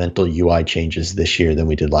fundamental UI changes this year than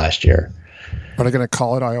we did last year. Are they going to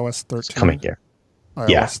call it iOS 13? It's coming here.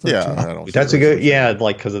 iOS 13? Yeah. That's a good,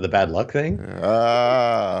 like because of the bad luck thing.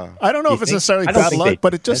 I don't know if it's necessarily I don't bad think luck,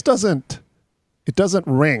 but it just doesn't. It doesn't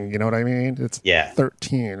ring. You know what I mean? It's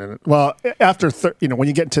 13, and after when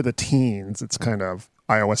you get into the teens, it's kind of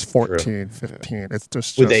iOS 14, 15. It's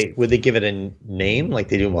just would they give it a name like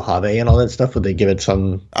they do Mojave and all that stuff? Would they give it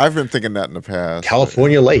some? I've been thinking that in the past.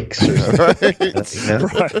 California Lakes or something.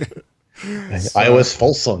 right. iOS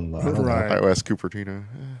Folsom. Right. iOS Cupertino.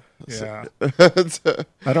 Yeah.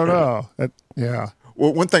 I don't know.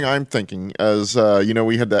 Well, one thing I'm thinking is, I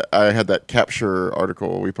had that Capture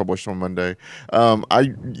article we published on Monday.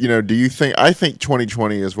 Do you think? I think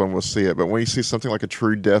 2020 is when we'll see it. But when you see something like a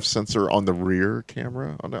true depth sensor on the rear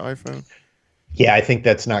camera on the iPhone, yeah, I think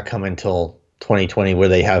that's not coming until 2020, where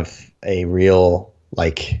they have a real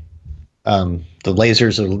the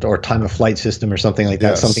lasers or time of flight system or something like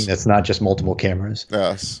that. Something that's not just multiple cameras.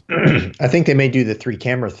 Yes, I think they may do the 3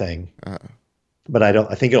 camera thing. But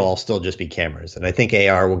I think it'll all still just be cameras. And I think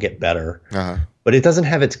AR will get better. But it doesn't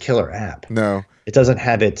have its killer app. No. It doesn't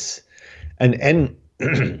have its... And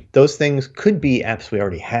those things could be apps we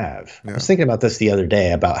already have. I was thinking about this the other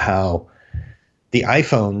day, about how the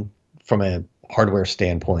iPhone, from a hardware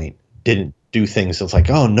standpoint, didn't do things that's like,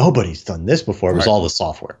 oh, nobody's done this before. It was all the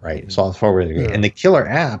software, right? Software. And the killer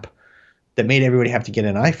app that made everybody have to get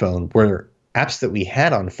an iPhone were apps that we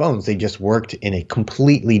had on phones. They just worked in a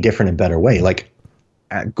completely different and better way. Like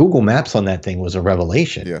Google Maps on that thing was a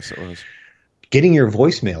revelation. Yes, it was. Getting your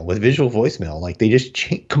voicemail with visual voicemail, like they just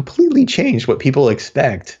completely changed what people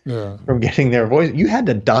expect from getting their voice. You had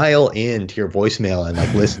to dial into your voicemail and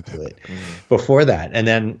listen to it before that. And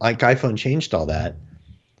then iPhone changed all that.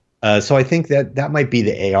 So I think that might be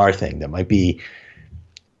the AR thing. That might be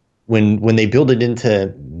when they build it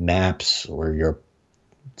into Maps or your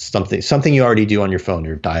something you already do on your phone,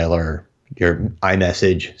 your dialer, your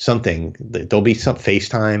iMessage, something. There'll be some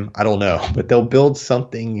FaceTime. I don't know, but they'll build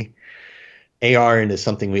something AR into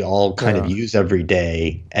something we all kind of use every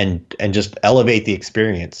day, and just elevate the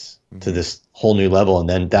experience to this whole new level. And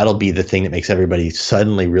then that'll be the thing that makes everybody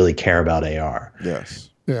suddenly really care about AR. Yes.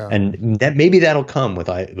 Yeah. And maybe that'll come with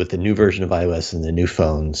the new version of iOS and the new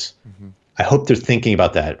phones. I hope they're thinking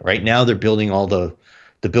about that. Right now they're building all the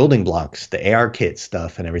building blocks, the ARKit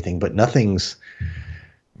stuff and everything, but none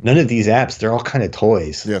of these apps, they're all kind of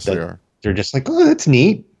toys. Yes, they are. They're just like, oh, that's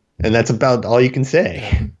neat. And that's about all you can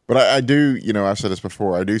say. But I do, I've said this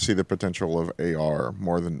before, I do see the potential of AR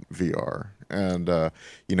more than VR. And,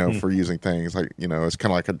 for using things like, it's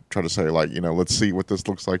kind of like I try to say, let's see what this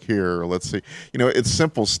looks like here. Or let's see, it's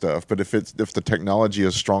simple stuff. But if the technology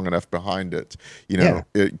is strong enough behind it,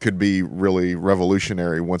 it could be really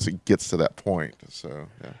revolutionary once it gets to that point. So,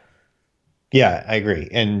 yeah. Yeah, I agree.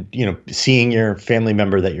 And, seeing your family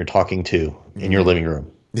member that you're talking to in your living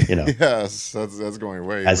room, Yes, that's going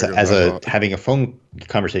way having a phone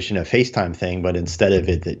conversation, a FaceTime thing, but instead of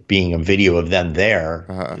it being a video of them there,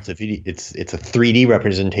 it's a video. It's a 3D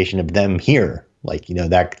representation of them here.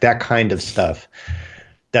 That kind of stuff.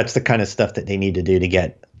 That's the kind of stuff that they need to do to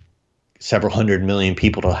get several 100 million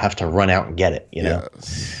people to have to run out and get it.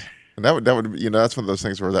 Yes. And that would that's one of those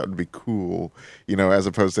things where that would be cool, as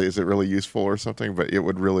opposed to is it really useful or something, but it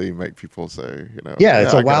would really make people say,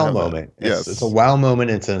 it's a wow moment. It's a wow moment.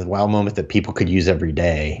 It's a wow moment that people could use every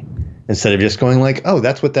day instead of just going like, oh,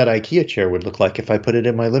 that's what that IKEA chair would look like if I put it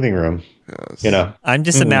in my living room. Yes. I'm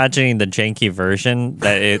just imagining the janky version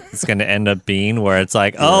that it's going to end up being, where it's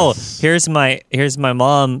like, oh, here's my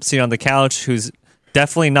mom sitting on the couch who's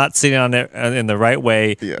definitely not sitting on it in the right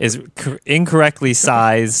way, is incorrectly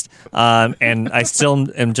sized, and I still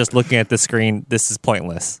am just looking at the screen. This is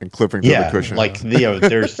pointless. And clipping to the cushion. Like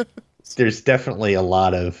there's definitely a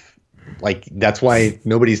lot of that's why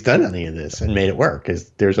nobody's done any of this and made it work, because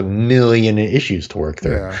there's a million issues to work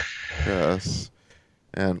through. Yeah. Yes.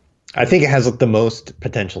 And I think it has the most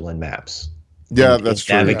potential in maps. Yeah, that's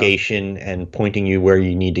true. Navigation and pointing you where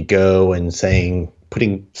you need to go and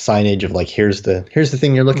putting signage of here's the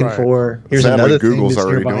thing you're looking for. Here's another Google's thing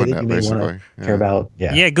already nearby doing that that, you may want to care about.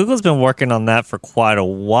 Yeah, Google's been working on that for quite a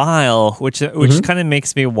while, which kind of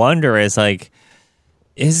makes me wonder I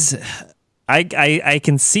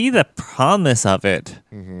can see the promise of it,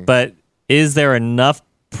 but is there enough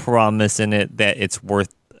promise in it that it's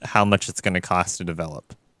worth how much it's going to cost to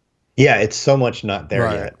develop? Yeah, it's so much not there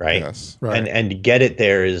yet, right? Yes. Right. And to get it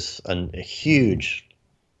there is a huge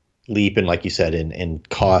leap in, like you said, in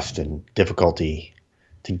cost and difficulty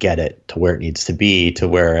to get it to where it needs to be, to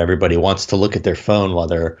where everybody wants to look at their phone while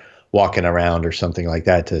they're walking around or something like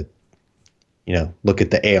that, to look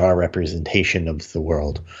at the AR representation of the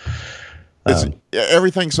world.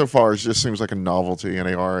 Everything so far just seems like a novelty in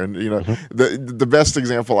AR, and the best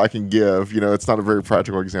example I can give, it's not a very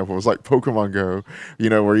practical example. It's like Pokemon Go,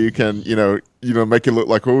 where you can make it look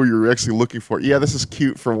like, oh, you're actually looking for it. Yeah, this is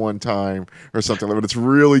cute for one time or something, but it's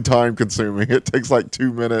really time consuming. It takes like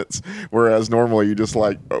 2 minutes, whereas normally you just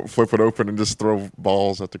flip it open and just throw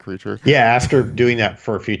balls at the creature. Yeah, after doing that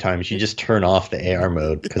for a few times, you just turn off the AR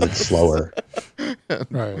mode because it's slower.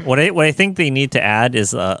 Right. What I think they need to add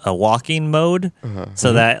is a walking mode,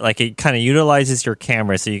 so that it kind of utilizes your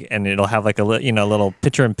camera, and it'll have a little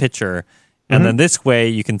picture in picture, and then this way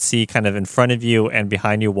you can see kind of in front of you and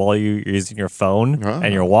behind you while you're using your phone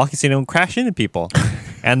and you're walking, so you don't crash into people.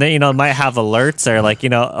 And then it might have alerts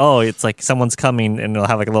or it's like someone's coming, and it'll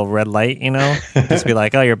have a little red light, just be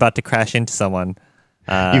like, oh, you're about to crash into someone.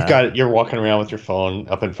 You're walking around with your phone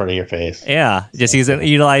up in front of your face. Yeah, just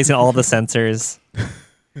utilizing all the sensors.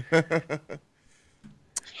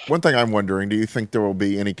 One thing I'm wondering, do you think there will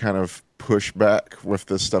be any kind of pushback with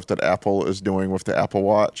the stuff that Apple is doing with the Apple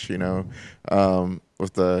Watch, with the atrial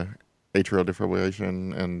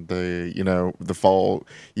defibrillation and the fall?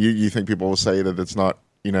 You think people will say that it's not,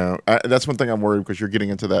 that's one thing I'm worried, because you're getting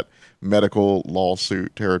into that medical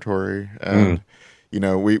lawsuit territory, and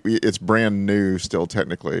it's brand new still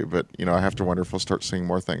technically, but I have to wonder if we'll start seeing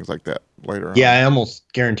more things like that later on. Yeah, I almost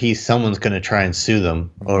guarantee someone's going to try and sue them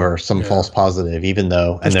or some false positive, even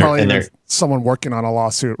though there's someone working on a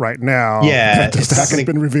lawsuit right now. Yeah, that just hasn't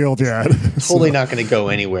been revealed yet. Totally not going to go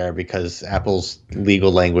anywhere, because Apple's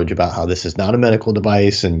legal language about how this is not a medical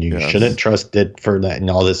device and you shouldn't trust it for that, and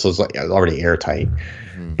all this was already airtight.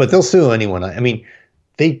 But they'll sue anyone. I mean,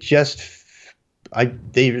 there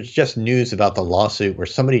was just news about the lawsuit where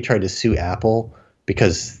somebody tried to sue Apple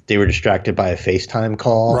because they were distracted by a FaceTime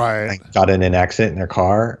call. Right. And got in an accident in their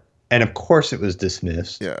car. And of course it was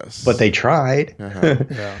dismissed. Yes. But they tried. Yeah.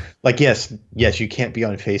 Yes, you can't be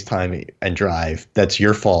on FaceTime and drive. That's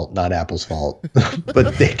your fault, not Apple's fault.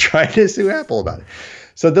 But they tried to sue Apple about it.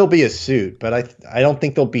 So there'll be a suit, but I don't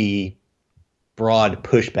think there'll be broad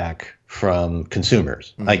pushback from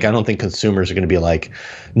consumers. I don't think consumers are going to be like,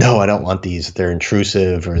 no, I don't want these. They're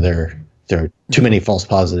intrusive, or there are too many false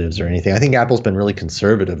positives or anything. I think Apple's been really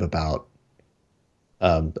conservative about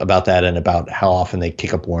that, and about how often they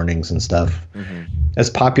kick up warnings and stuff. As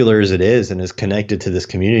popular as it is and as connected to this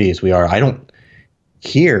community as we are, I don't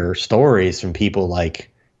hear stories from people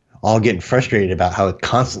all getting frustrated about how it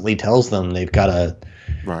constantly tells them they've got a,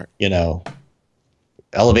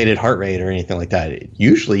 elevated heart rate or anything like that.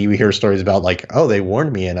 Usually you hear stories about oh, they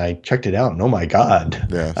warned me and I checked it out, and oh my God,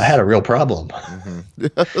 I had a real problem.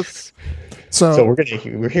 Yes. So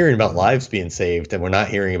we're hearing about lives being saved, and we're not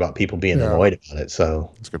hearing about people being annoyed about it.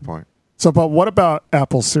 So that's a good point. So, but what about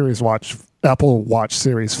Apple Watch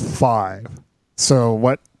Series 5? So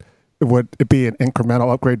what would it be, an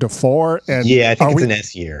incremental upgrade to 4? And I think it's an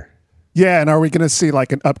S year. Yeah, and are we going to see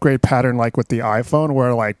an upgrade pattern with the iPhone,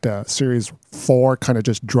 where the Series 4 kind of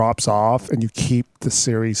just drops off and you keep the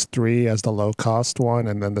Series 3 as the low-cost one,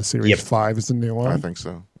 and then the Series 5 is the new one? I think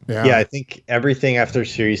so. Yeah, I think everything after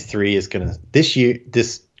Series 3 is going to,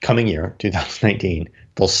 this coming year, 2019,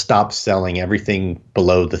 they'll stop selling everything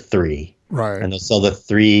below the 3. Right. And they'll sell the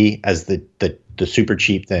 3 as the super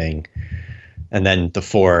cheap thing, and then the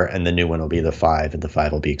 4, and the new one will be the 5, and the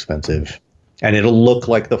 5 will be expensive. And it'll look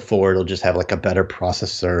like the 4. It'll just have a better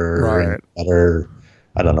processor, and better,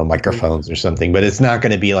 microphones or something. But it's not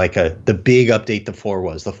going to be the big update the 4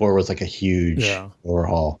 was. The 4 was a huge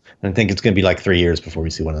overhaul. And I think it's going to be 3 years before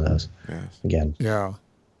we see one of those again. Yeah.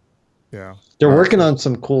 Yeah. They're working on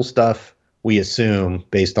some cool stuff, we assume,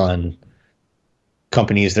 based on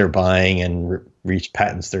companies they're buying and reach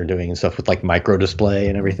patents they're doing and stuff with like micro display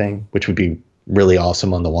and everything, which would be really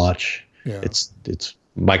awesome on the watch. Yeah. It's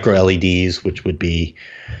micro LEDs, which would be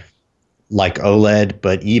like OLED,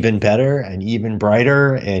 but even better and even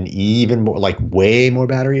brighter and even more, like way more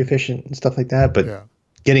battery efficient and stuff like that. But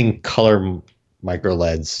getting color micro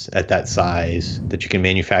LEDs at that size that you can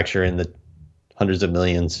manufacture in the hundreds of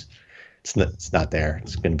millions, it's not there.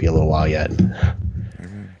 It's going to be a little while yet.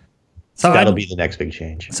 So that'll be the next big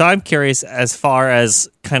change. So I'm curious, as far as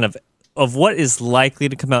kind of what is likely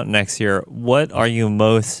to come out next year, what are you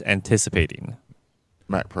most anticipating?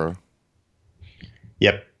 Mac Pro.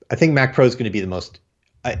 Yep. I think Mac Pro is going to be the most.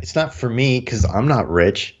 It's not for me because I'm not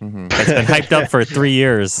rich. Mm-hmm. It's been hyped up for 3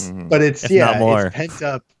 years, but it's not more. It's pent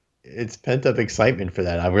up. It's pent up excitement for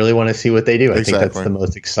that. I really want to see what they do. I think that's the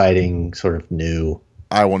most exciting sort of new.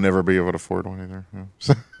 I will never be able to afford one either.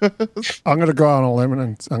 Yeah. I'm going to go on a limb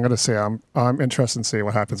and I'm going to say I'm interested in seeing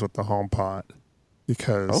what happens with the HomePod,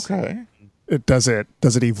 because does it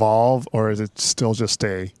evolve, or is it still just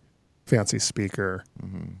a fancy speaker?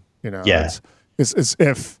 Mm-hmm. You know, it's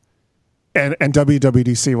if and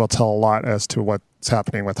WWDC will tell a lot as to what's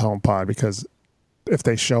happening with HomePod, because if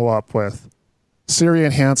they show up with Siri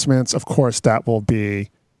enhancements, of course that will be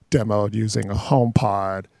demoed using a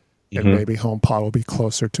HomePod. And maybe HomePod will be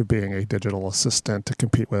closer to being a digital assistant to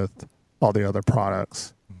compete with all the other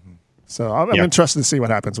products. Mm-hmm. So I'm interested to see what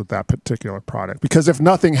happens with that particular product, because if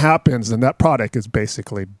nothing happens, then that product is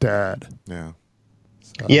basically dead. Yeah.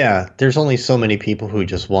 So. Yeah. There's only so many people who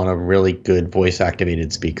just want a really good voice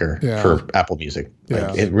activated speaker for Apple Music.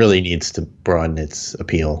 Like, it really needs to broaden its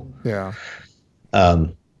appeal. Yeah.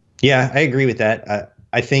 I agree with that.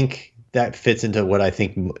 I think that fits into what I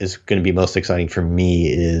think is going to be most exciting for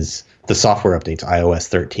me is the software updates, iOS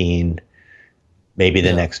 13, maybe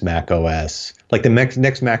the next Mac OS. Like the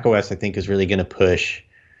next Mac OS, I think, is really going to push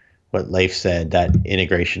what Leif said, that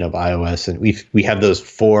integration of iOS. And we have those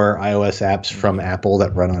 4 iOS apps from Apple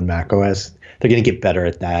that run on Mac OS. They're going to get better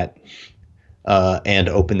at that and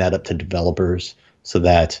open that up to developers so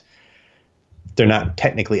that they're not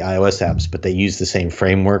technically iOS apps, but they use the same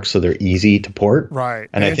framework, so they're easy to port. Right.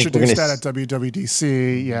 And they I think we're going to that at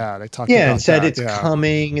WWDC. Yeah, they talked about that. And said it's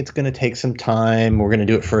coming. It's going to take some time. We're going to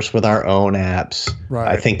do it first with our own apps. Right.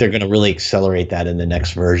 I think they're going to really accelerate that in the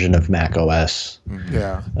next version of Mac OS.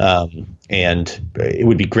 Yeah. And it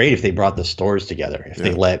would be great if they brought the stores together. If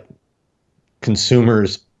they let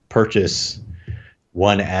consumers purchase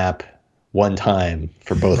one app one time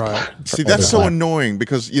for both. Right. See, that's so annoying,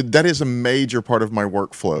 because that is a major part of my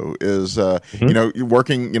workflow is, you know, you're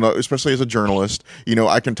working, you know, especially as a journalist, you know,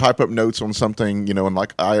 I can type up notes on something, you know, in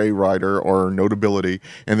like IA Writer or Notability,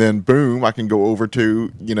 and then boom, I can go over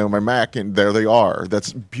to, you know, my Mac and there they are.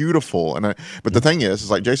 That's beautiful. But the thing is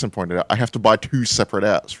like Jason pointed out, I have to buy 2 separate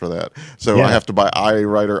apps for that. So I have to buy IA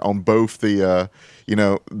Writer on both the, you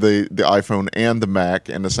know, the iPhone and the Mac,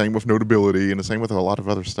 and the same with Notability, and the same with a lot of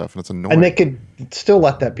other stuff, and it's annoying. And they could still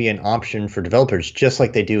let that be an option for developers, just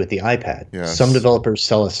like they do with the iPad. Yes. Some developers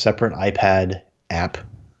sell a separate iPad app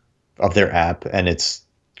of their app, and its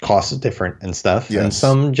cost is different and stuff. Yes. And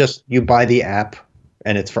some just you buy the app,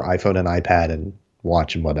 and it's for iPhone and iPad and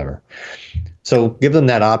watch and whatever. So give them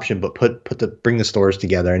that option, but bring the stores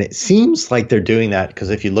together. And it seems like they're doing that,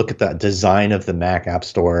 because if you look at the design of the Mac App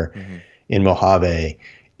Store in Mojave,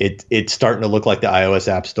 it's starting to look like the iOS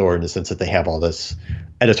App Store in the sense that they have all this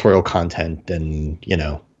editorial content and, you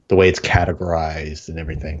know, the way it's categorized and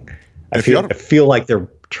everything. I feel like they're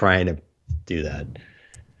trying to do that.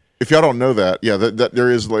 If y'all don't know that, that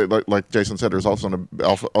there is, like Jason said, there's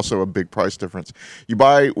also a big price difference. You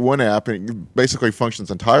buy one app and it basically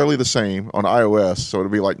functions entirely the same on iOS, so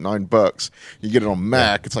it'll be like $9. You get it on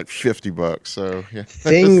Mac, it's like $50. So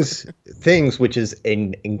Things, which is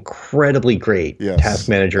an incredibly great task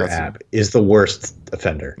manager app, is the worst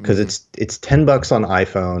offender, because it's $10 on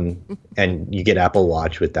iPhone, and you get Apple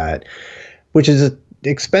Watch with that, which is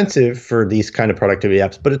expensive for these kind of productivity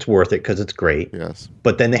apps, but it's worth it because it's great. Yes.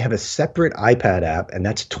 But then they have a separate iPad app, and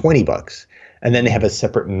that's $20. And then they have a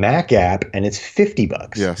separate Mac app, and it's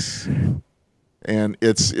 $50. Yes. And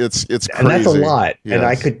it's crazy. And that's a lot.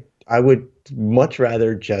 Yes. And I would much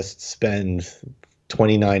rather just spend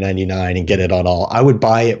 $29.99 and get it on all. I would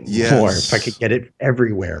buy it more if I could get it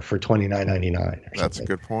everywhere for $29.99. That's a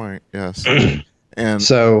good point. Yes. And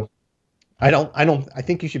so I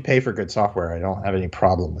think you should pay for good software. I don't have any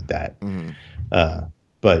problem with that.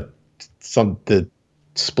 But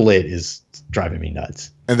split is driving me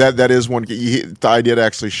nuts. And that is one. I did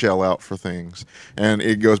actually shell out for things, and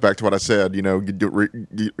it goes back to what I said. Being able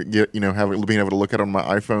to look at it on my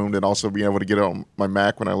iPhone, and also being able to get it on my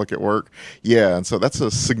Mac when I look at work. Yeah, and so that's a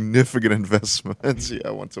significant investment.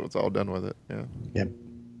 Once it's all done with it. Yeah. Yep.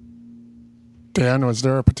 Dan, was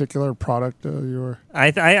there a particular product you were?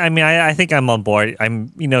 I think I'm on board. I'm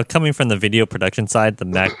coming from the video production side, the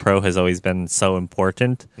Mac Pro has always been so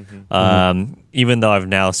important. Even though I've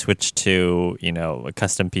now switched to a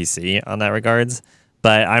custom PC on that regards,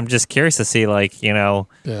 but I'm just curious to see a lot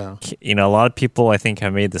of people I think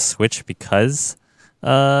have made the switch because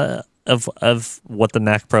of what the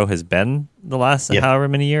Mac Pro has been the last however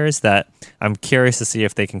many years, that I'm curious to see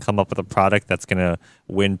if they can come up with a product that's going to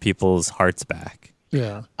win people's hearts back.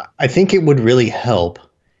 Yeah. I think it would really help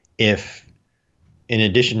if, in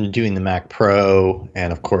addition to doing the Mac Pro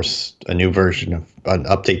and, of course, a new version of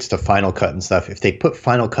updates to Final Cut and stuff, if they put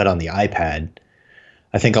Final Cut on the iPad,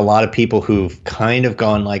 I think a lot of people who've kind of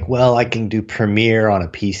gone like, well, I can do Premiere on a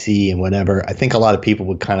PC and whatever, I think a lot of people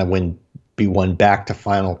would kind of be won back to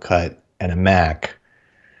Final Cut and a Mac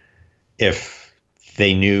if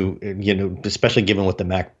they knew, especially given what the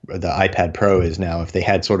iPad Pro is now, if they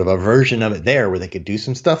had sort of a version of it there where they could do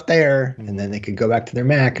some stuff there and then they could go back to their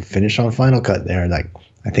Mac and finish on Final Cut there.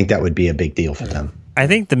 I think that would be a big deal for them. I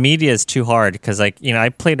think the media is too hard because, I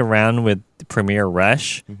played around with Premiere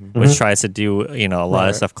Rush, which tries to do, a lot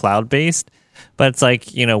of stuff cloud-based. But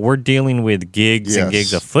it's we're dealing with gigs and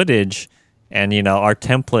gigs of footage. And, our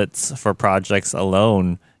templates for projects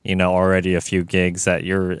alone, already a few gigs that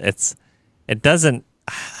it doesn't,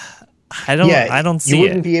 I don't see it. You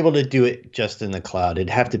wouldn't be able to do it just in the cloud. It'd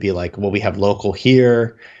have to be we have local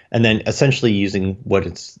here, and then essentially using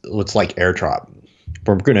what's like AirDrop.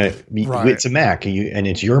 We're it's a Mac, and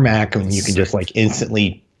it's your Mac, and you can just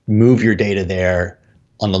instantly move your data there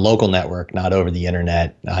on the local network, not over the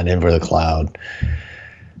internet, not over the cloud,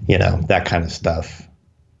 that kind of stuff.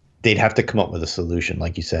 They'd have to come up with a solution,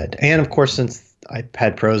 like you said. And of course, since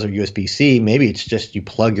iPad Pros are USB-C, maybe it's just you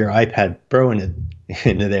plug your iPad Pro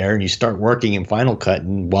into there and you start working in Final Cut,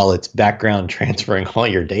 and while it's background transferring all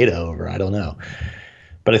your data over. I don't know.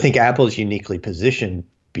 But I think Apple is uniquely positioned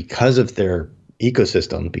because of their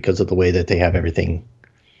ecosystem, because of the way that they have everything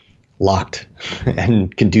locked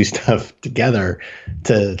and can do stuff together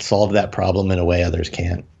to solve that problem in a way others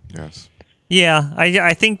can't. Yes. Yeah,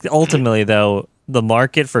 I think ultimately, though, the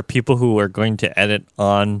market for people who are going to edit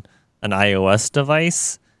on an iOS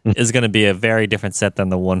device is going to be a very different set than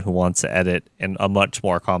the one who wants to edit in a much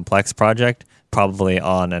more complex project, probably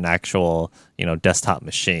on an actual, desktop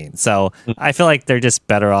machine. So I feel like they're just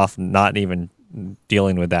better off not even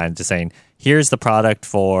dealing with that and just saying, here's the product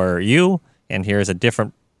for you, and here's a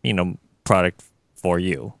different, product for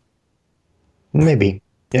you. Maybe.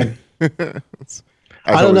 Yeah.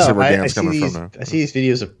 I don't know. I see these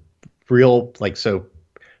videos of real,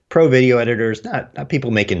 pro video editors, not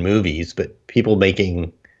people making movies, but people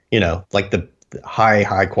making, the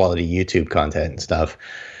high quality YouTube content and stuff,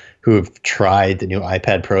 who have tried the new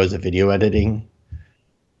iPad Pro as a video editing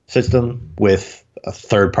system with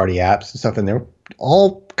third party apps and stuff. And they're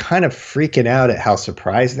all kind of freaking out at how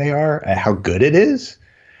surprised they are at how good it is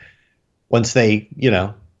once they,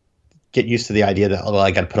 get used to the idea that,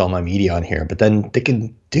 I got to put all my media on here, but then they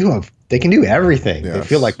can do everything. Yes. They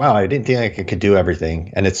feel like, wow, I didn't think I could do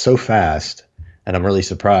everything, and it's so fast, and I'm really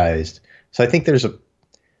surprised. So I think there's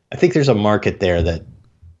a market there that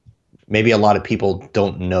maybe a lot of people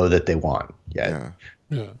don't know that they want yet.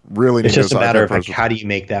 Yeah. Really, it's just a matter of how do you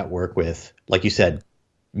make that work with, like you said,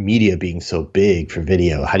 media being so big for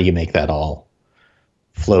video. How do you make that all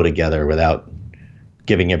flow together without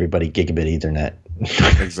giving everybody gigabit Ethernet?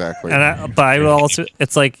 Exactly. But I will also,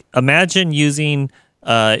 it's imagine using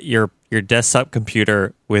your desktop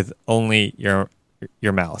computer with only your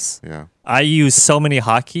mouse. Yeah. I use so many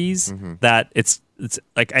hotkeys that it's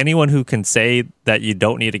anyone who can say that you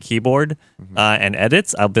don't need a keyboard and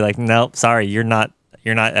edits, I'll be like, no, sorry, you're not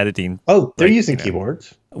editing. Oh, they're using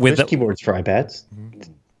keyboards. There's keyboards for iPads.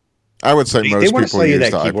 I would say most people sell you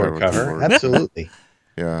use that the keyboard iPad cover. with keyboard. Absolutely.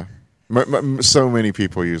 Yeah. So many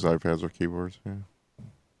people use iPads with keyboards. Yeah.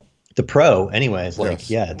 The Pro, anyways,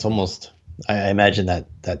 it's almost. I imagine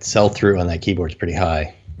that sell through on that keyboard is pretty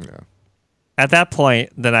high. Yeah. At that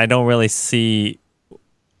point, then I don't really see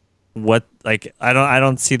what I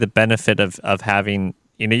don't see the benefit of having.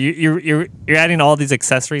 You're adding all these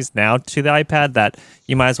accessories now to the iPad that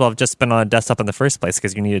you might as well have just been on a desktop in the first place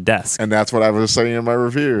because you need a desk. And that's what I was saying in my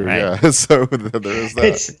review. Right. Yeah. So there is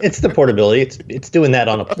that. It's the portability. It's doing that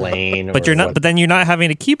on a plane. But you're not. But then you're not having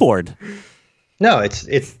a keyboard. No, it's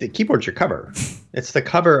the keyboard's your cover. It's the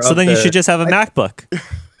cover. So then you should just have a MacBook.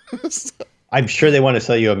 I'm sure they want to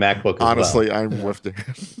sell you a MacBook. Honestly, as well. I'm with Dan.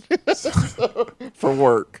 For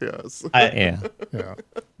work, yes.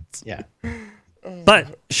 Yeah.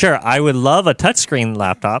 But sure, I would love a touchscreen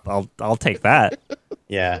laptop. I'll take that.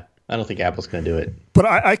 Yeah. I don't think Apple's going to do it. But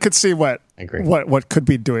I could see what I agree. what could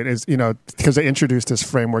be doing is, because they introduced this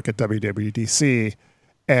framework at WWDC,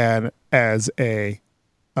 and as a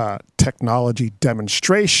technology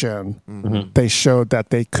demonstration, they showed that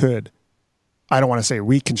they could, I don't want to say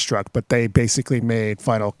reconstruct, but they basically made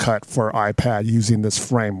Final Cut for iPad using this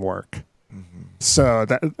framework. So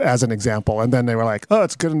that as an example, and then they were like, "Oh,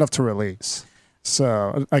 it's good enough to release."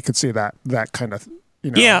 So I could see that kind of,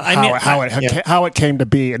 how it came to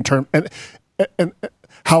be in term and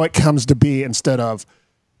how it comes to be instead of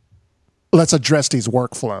let's address these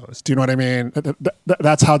workflows. Do you know what I mean?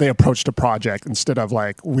 That's how they approached the project instead of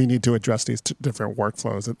like we need to address these different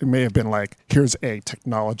workflows. It may have been like here's a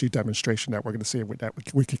technology demonstration that we're going to see that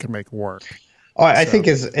we can make work. Oh, I think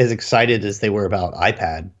as excited as they were about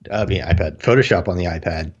Photoshop on the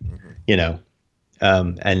iPad,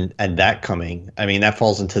 and that coming, I mean, that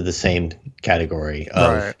falls into the same category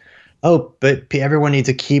of, but everyone needs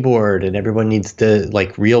a keyboard and everyone needs to,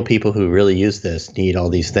 like, real people who really use this need all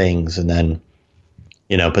these things. And then,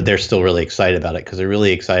 but they're still really excited about it because they're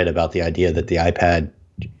really excited about the idea that the iPad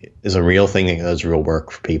is a real thing that does real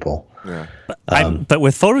work for people. Yeah. But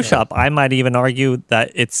with Photoshop, I might even argue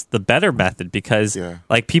that it's the better method because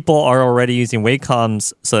like people are already using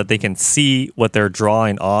Wacom so that they can see what they're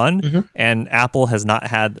drawing on, and Apple has not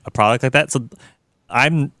had a product like that. So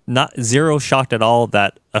I'm not zero shocked at all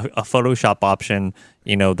that a Photoshop option,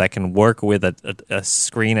 that can work with a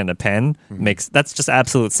screen and a pen that's just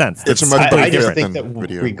absolute sense. It's a much better I just think that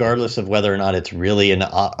video. Regardless of whether or not it's really an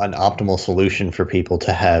optimal solution for people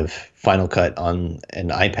to have Final Cut on an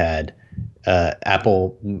iPad,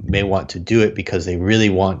 Apple may want to do it because they really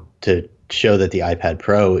want to show that the iPad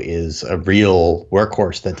Pro is a real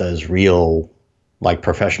workhorse that does real, like,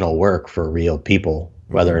 professional work for real people,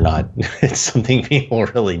 whether or not it's something people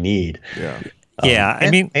really need. Yeah.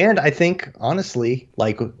 And I think, honestly,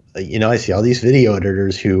 like, I see all these video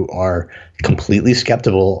editors who are completely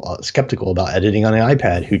skeptical about editing on an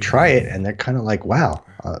iPad who try it and they're kind of like, wow,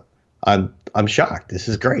 I'm shocked. This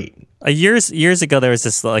is great. Years ago, there was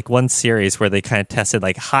this like one series where they kind of tested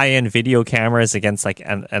like high-end video cameras against like,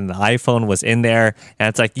 and the iPhone was in there, and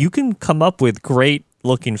it's like you can come up with great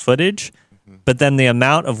looking footage, but then the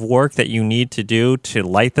amount of work that you need to do to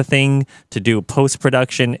light the thing, to do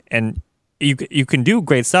post-production, and you can do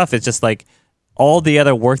great stuff. It's just like all the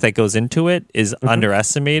other work that goes into it is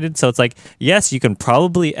underestimated. So it's like, yes, you can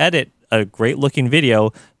probably edit a great looking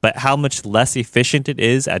video, but how much less efficient it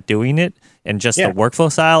is at doing it and just the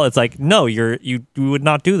workflow style. It's like, no, you would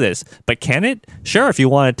not do this. But can it? Sure, if you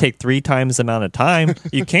want to take 3 times the amount of time,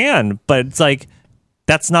 you can. But it's like,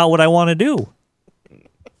 that's not what I want to do.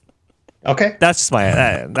 Okay, that's just my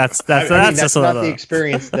that's not the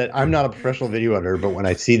experience that I'm not a professional video editor, but when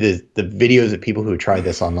I see the videos of people who try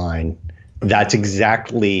this online, that's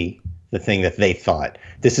exactly the thing that they thought.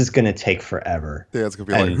 This is going to take forever. Yeah, it's going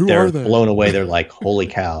to be and like, who they're are they? blown away. They're like, holy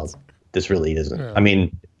cow, this really isn't. Yeah. I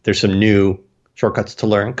mean, there's some new shortcuts to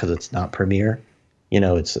learn because it's not Premiere.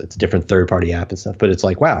 It's different third-party app and stuff. But it's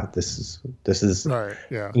like, wow, this is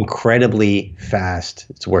incredibly fast.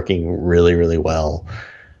 It's working really, really well.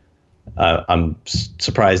 I'm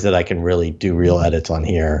surprised that I can really do real edits on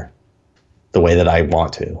here the way that I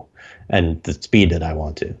want to and the speed that I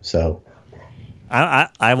want to. So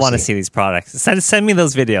I want to see these products. Send me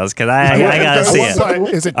those videos because I gotta see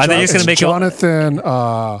it. Is it Jonathan?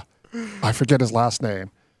 I forget his last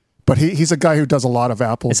name, but he's a guy who does a lot of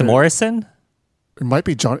Apple. Is it Morrison? It might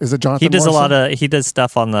be John. Is it Jonathan? He does Morrison? he does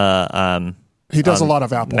stuff on the he does a lot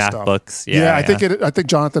of Apple MacBooks. Stuff. I think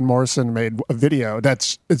Jonathan Morrison made a video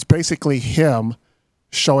it's basically him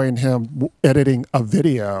showing him editing a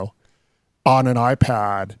video on an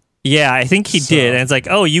iPad. Yeah, I think he did, and it's like,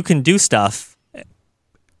 oh, you can do stuff.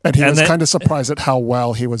 And he was kind of surprised at how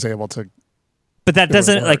well he was able to. But that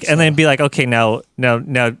doesn't and then be like, okay, now.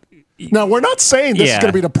 No, we're not saying this is going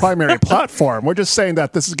to be the primary platform. We're just saying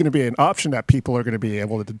that this is going to be an option that people are going to be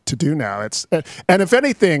able to do now. And if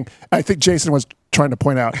anything, I think Jason was trying to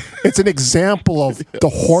point out, it's an example of the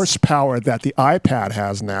horsepower that the iPad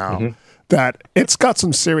has now. That it's got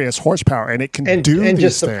some serious horsepower and it can do and these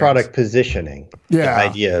just the things. Product positioning. The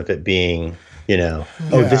idea of it being,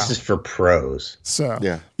 this is for pros. So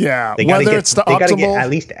They whether it's the optimal, get, at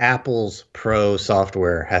least Apple's Pro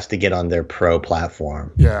software has to get on their Pro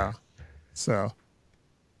platform. Yeah. So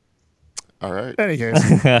All right. Any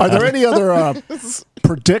case, are there any other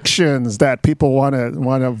predictions that people want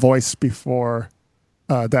to voice before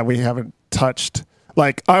that we haven't touched?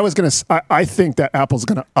 Like I think that Apple's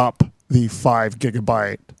gonna up the 5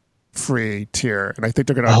 gigabyte free tier, and I think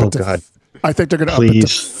they're gonna up it to. I think they're going to up it to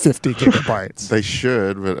 50 gigabytes. They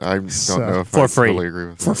should, but I don't know if for I free. totally agree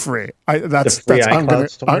with that. For free. That's storage,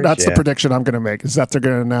 the prediction I'm going to make, is that they're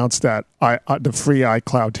going to announce that the free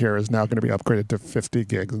iCloud tier is now going to be upgraded to 50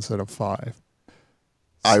 gigs instead of 5.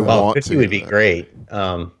 I want 50 to. would be great.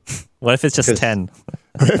 What if it's just 10?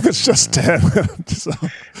 If it's just 10. So,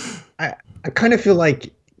 I kind of feel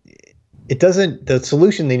like the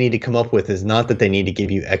solution they need to come up with is not that they need to give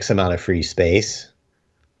you X amount of free space.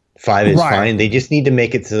 5 is fine. They just need to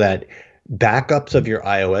make it so that backups of your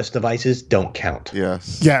iOS devices don't count.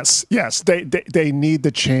 Yes. They need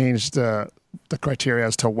to change the criteria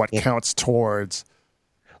as to what counts towards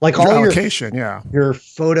like your all allocation. Your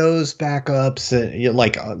photos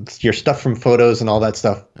backups, your stuff from photos and all that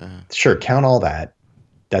stuff. Sure, count all that.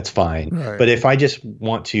 That's fine. Right. But if I just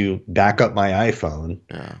want to back up my iPhone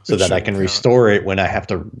so that I can restore it when I have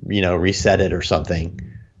to, reset it or something,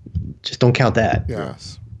 just don't count that.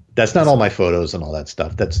 Yes. That's not all my photos and all that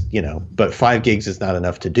stuff. That's, but 5 gigs is not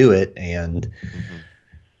enough to do it. And,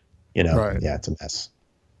 it's a mess.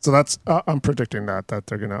 So that's, I'm predicting that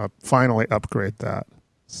they're going to finally upgrade that.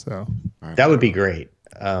 So that would be great.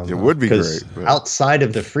 It would be great. But outside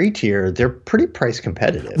of the free tier, they're pretty price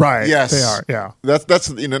competitive. Right. Yes. They are. Yeah. That's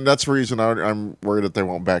the reason I'm worried that they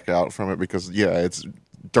won't back out from it, because it's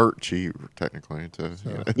dirt cheap technically.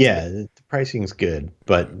 Yeah, the pricing's good,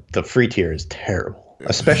 but the free tier is terrible.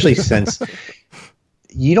 Especially since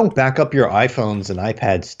you don't back up your iPhones and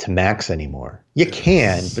iPads to max anymore. You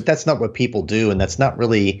can, but that's not what people do, and that's not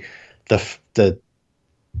really the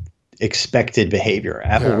expected behavior.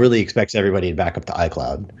 Apple really expects everybody to back up to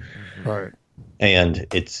iCloud, right? And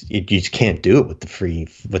you just can't do it with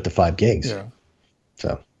the 5 gigs. Yeah.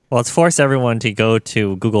 So. Well, it's forced everyone to go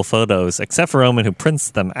to Google Photos, except for Roman, who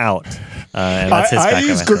prints them out. And that's his I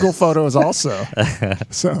use Google Photos also,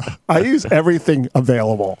 so I use everything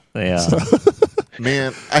available. Yeah. So.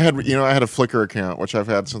 Man, I had a Flickr account, which I've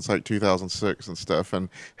had since like 2006 and stuff, and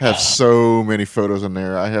have so many photos in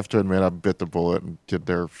there. I have to admit, I bit the bullet and did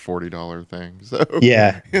their $40 thing. So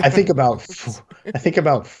yeah, I think about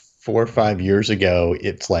 4 or 5 years ago,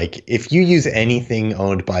 it's like, if you use anything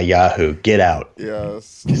owned by Yahoo, get out.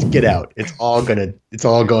 Yes. Just get out. It's all gonna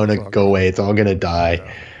go away. It's all gonna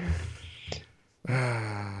die.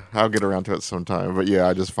 I'll get around to it sometime. But yeah,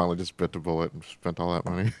 I just finally bit the bullet and spent all that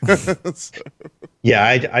money. So. Yeah,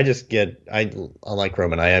 I like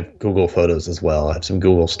Roman. I have Google Photos as well. I have some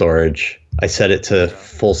Google storage. I set it to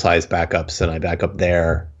full-size backups, and I back up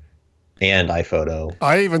there. And iPhoto.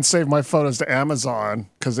 I even save my photos to Amazon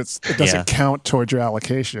because it doesn't count towards your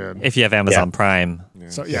allocation. If you have Amazon Prime.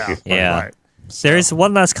 So yeah. So. There's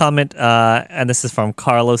one last comment, and this is from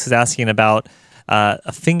Carlos, who's asking about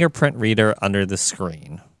a fingerprint reader under the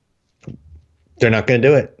screen. They're not going to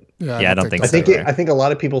do it. Yeah, I don't think so. Right? I think a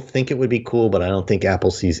lot of people think it would be cool, but I don't think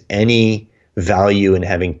Apple sees any value in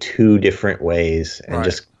having 2 different ways and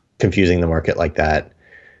just confusing the market like that.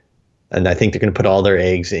 And I think they're going to put all their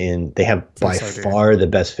eggs in. They have by far the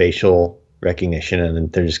best facial recognition,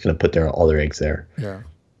 and they're just going to put all their eggs there. Yeah.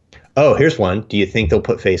 Oh, here's one. Do you think they'll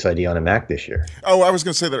put Face ID on a Mac this year? Oh, I was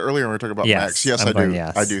going to say that earlier when we were talking about Macs. Yes, I do.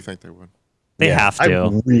 Yes. I do think they would. They have to.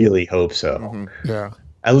 I really hope so. Mm-hmm. Yeah.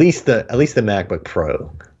 At least the MacBook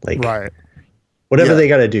Pro. Right. Whatever they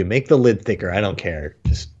got to do, make the lid thicker. I don't care.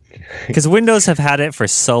 Just because Windows have had it for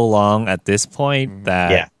so long at this point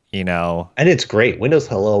that. And it's great. Windows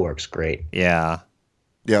Hello works great. Yeah.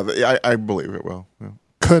 Yeah, I believe it will.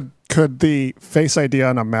 Yeah. Could the Face ID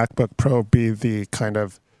on a MacBook Pro be the kind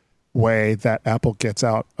of way that Apple gets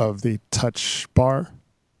out of the touch bar?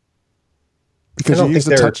 Because I don't think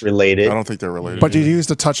they're related. I don't think they're related. But you use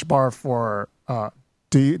the touch bar for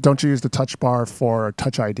don't you use the touch bar for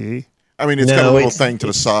Touch ID? I mean, it's got a little thing to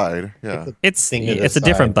the side. Yeah. It's a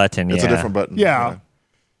different button. It's a different button. Yeah.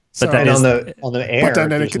 So, but on the Air, but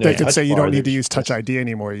then they could say you don't need to use Touch ID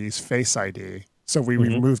anymore. You use Face ID. So we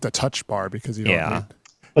removed the touch bar because you don't need.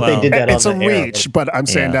 But they did that it's on the a Air. reach, but I'm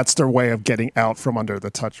saying that's their way of getting out from under the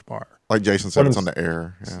touch bar. Like Jason said, it's on the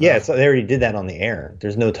Air. Yeah, so they already did that on the Air.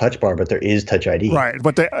 There's no touch bar, but there is Touch ID. Right,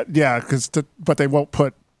 but but they won't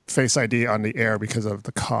put Face ID on the Air because of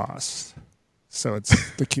the cost. So it's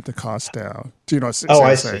to keep the cost down. Do you know?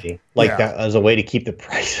 I see. Like that as a way to keep the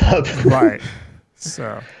price up. Right.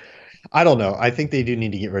 So. I don't know. I think they do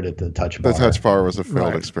need to get rid of the touch bar. The touch bar was a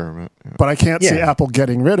failed experiment. Yeah. But I can't see Apple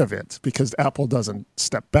getting rid of it because Apple doesn't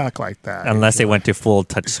step back like that. Unless they went to full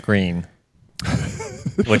touch screen.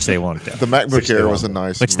 which they won't do. The MacBook Air was a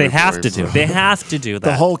nice, which they have to so. do. They have to do that.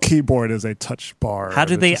 The whole keyboard is a touch bar. How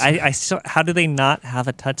do they? How do they not have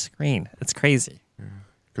a touch screen? It's crazy.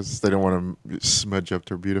 Because they don't want to smudge up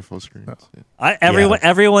their beautiful screens.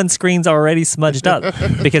 Everyone's screen's already smudged up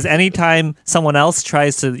because anytime someone else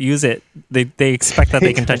tries to use it, they expect that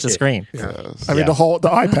they can touch the screen. Yes. I mean, the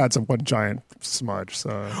iPad's a one giant smudge. So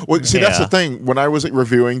that's the thing. When I was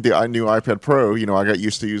reviewing the new iPad Pro, I got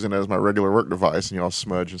used to using it as my regular work device, and I'll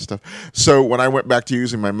smudge and stuff. So when I went back to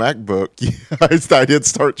using my MacBook, I did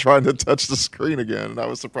start trying to touch the screen again, and I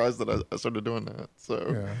was surprised that I started doing that.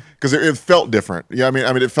 So because it felt different. Yeah, I mean,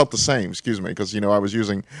 it felt the same. Excuse me, because I was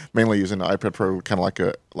mainly using the iPad Pro kind of like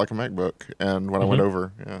a MacBook, and when I went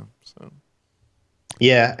over,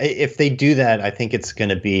 if they do that, I think it's going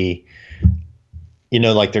to be,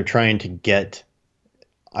 like they're trying to get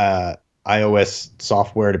iOS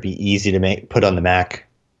software to be easy to put on the Mac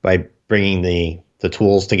by bringing the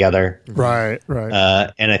tools together. Right.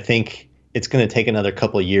 And I think it's going to take another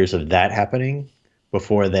couple of years of that happening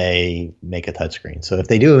before they make a touchscreen. So if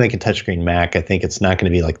they do make a touchscreen Mac, I think it's not going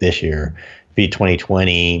to be like this year. It'll be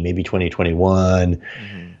 2020, maybe 2021,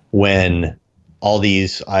 when all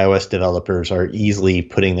these iOS developers are easily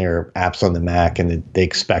putting their apps on the Mac, and they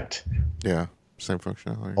expect same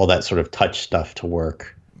functionality, all that sort of touch stuff to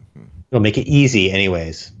work. It'll make it easy,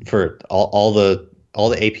 anyways, for all the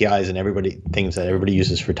APIs and things that everybody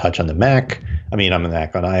uses for touch on the Mac. I mean, on the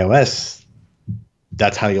Mac, on iOS.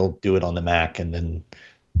 That's how you'll do it on the Mac, and then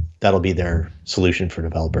that'll be their solution for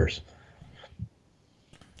developers.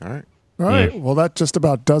 All right. Well, that just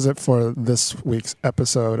about does it for this week's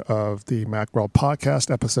episode of the Macworld Podcast,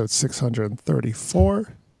 episode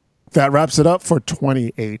 634. That wraps it up for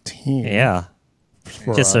 2018. Yeah.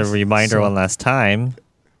 Just a reminder one last time.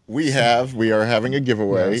 We are having a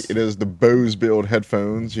giveaway. Yes. It is the Bose Build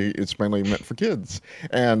headphones. It's mainly meant for kids,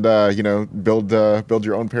 and build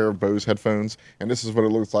your own pair of Bose headphones. And this is what it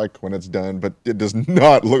looks like when it's done. But it does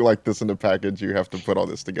not look like this in the package. You have to put all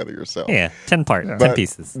this together yourself. Yeah, 10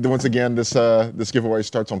 pieces. Once again, this giveaway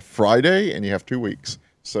starts on Friday, and you have 2 weeks.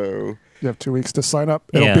 So you have 2 weeks to sign up.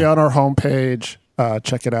 It'll be on our homepage.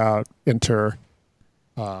 Check it out. Enter.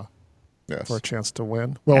 For a chance to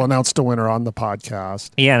win. We'll announce the winner on the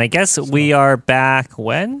podcast. Yeah, and I guess we are back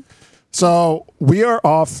when? So we are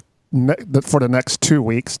off for the next 2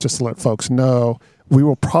 weeks, just to let folks know. We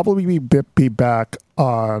will probably be back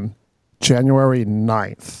on January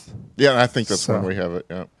 9th. Yeah, I think that's when we have it.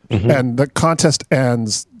 Yeah. Mm-hmm. And the contest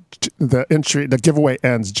ends, the giveaway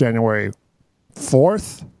ends January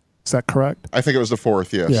 4th. Is that correct? I think it was the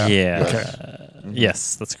 4th, yes. Yeah. Okay.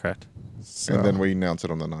 Yes, that's correct. So, and then we announce it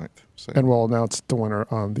on the 9th. So. And we'll announce the winner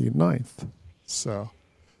on the 9th. So,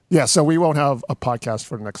 so we won't have a podcast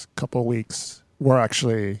for the next couple of weeks. We're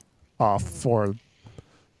actually off for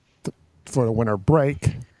the winter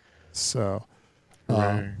break. So,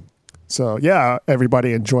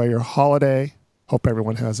 everybody enjoy your holiday. Hope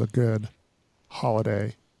everyone has a good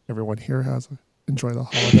holiday. Everyone here enjoy the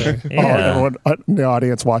holiday. Everyone in the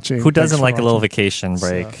audience watching. Who doesn't like a little vacation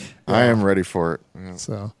break? So, I am ready for it. Yeah.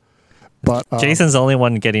 So. But Jason's the only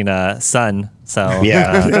one getting a sun, so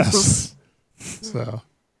yes. So,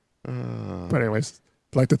 but anyways,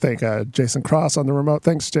 I'd like to thank Jason Cross on the remote.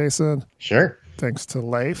 Thanks, Jason. Sure. Thanks to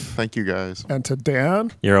Leif. Thank you, guys. And to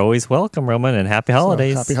Dan. You're always welcome, Roman, and happy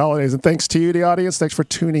holidays. Happy holidays, and thanks to you, the audience. Thanks for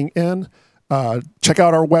tuning in. Check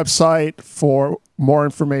out our website for more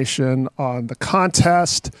information on the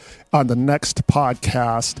contest, on the next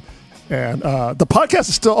podcast. And the podcast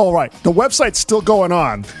is still all right. The website's still going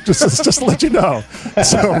on. Just to let you know.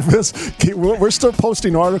 So we're still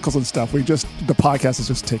posting articles and stuff. The podcast is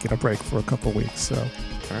just taking a break for a couple of weeks. So,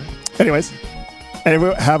 anyways,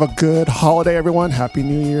 have a good holiday, everyone. Happy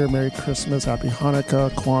New Year, Merry Christmas, Happy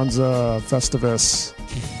Hanukkah, Kwanzaa, Festivus,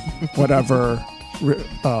 whatever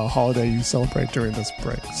holiday you celebrate during this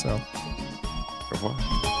break. So, au revoir.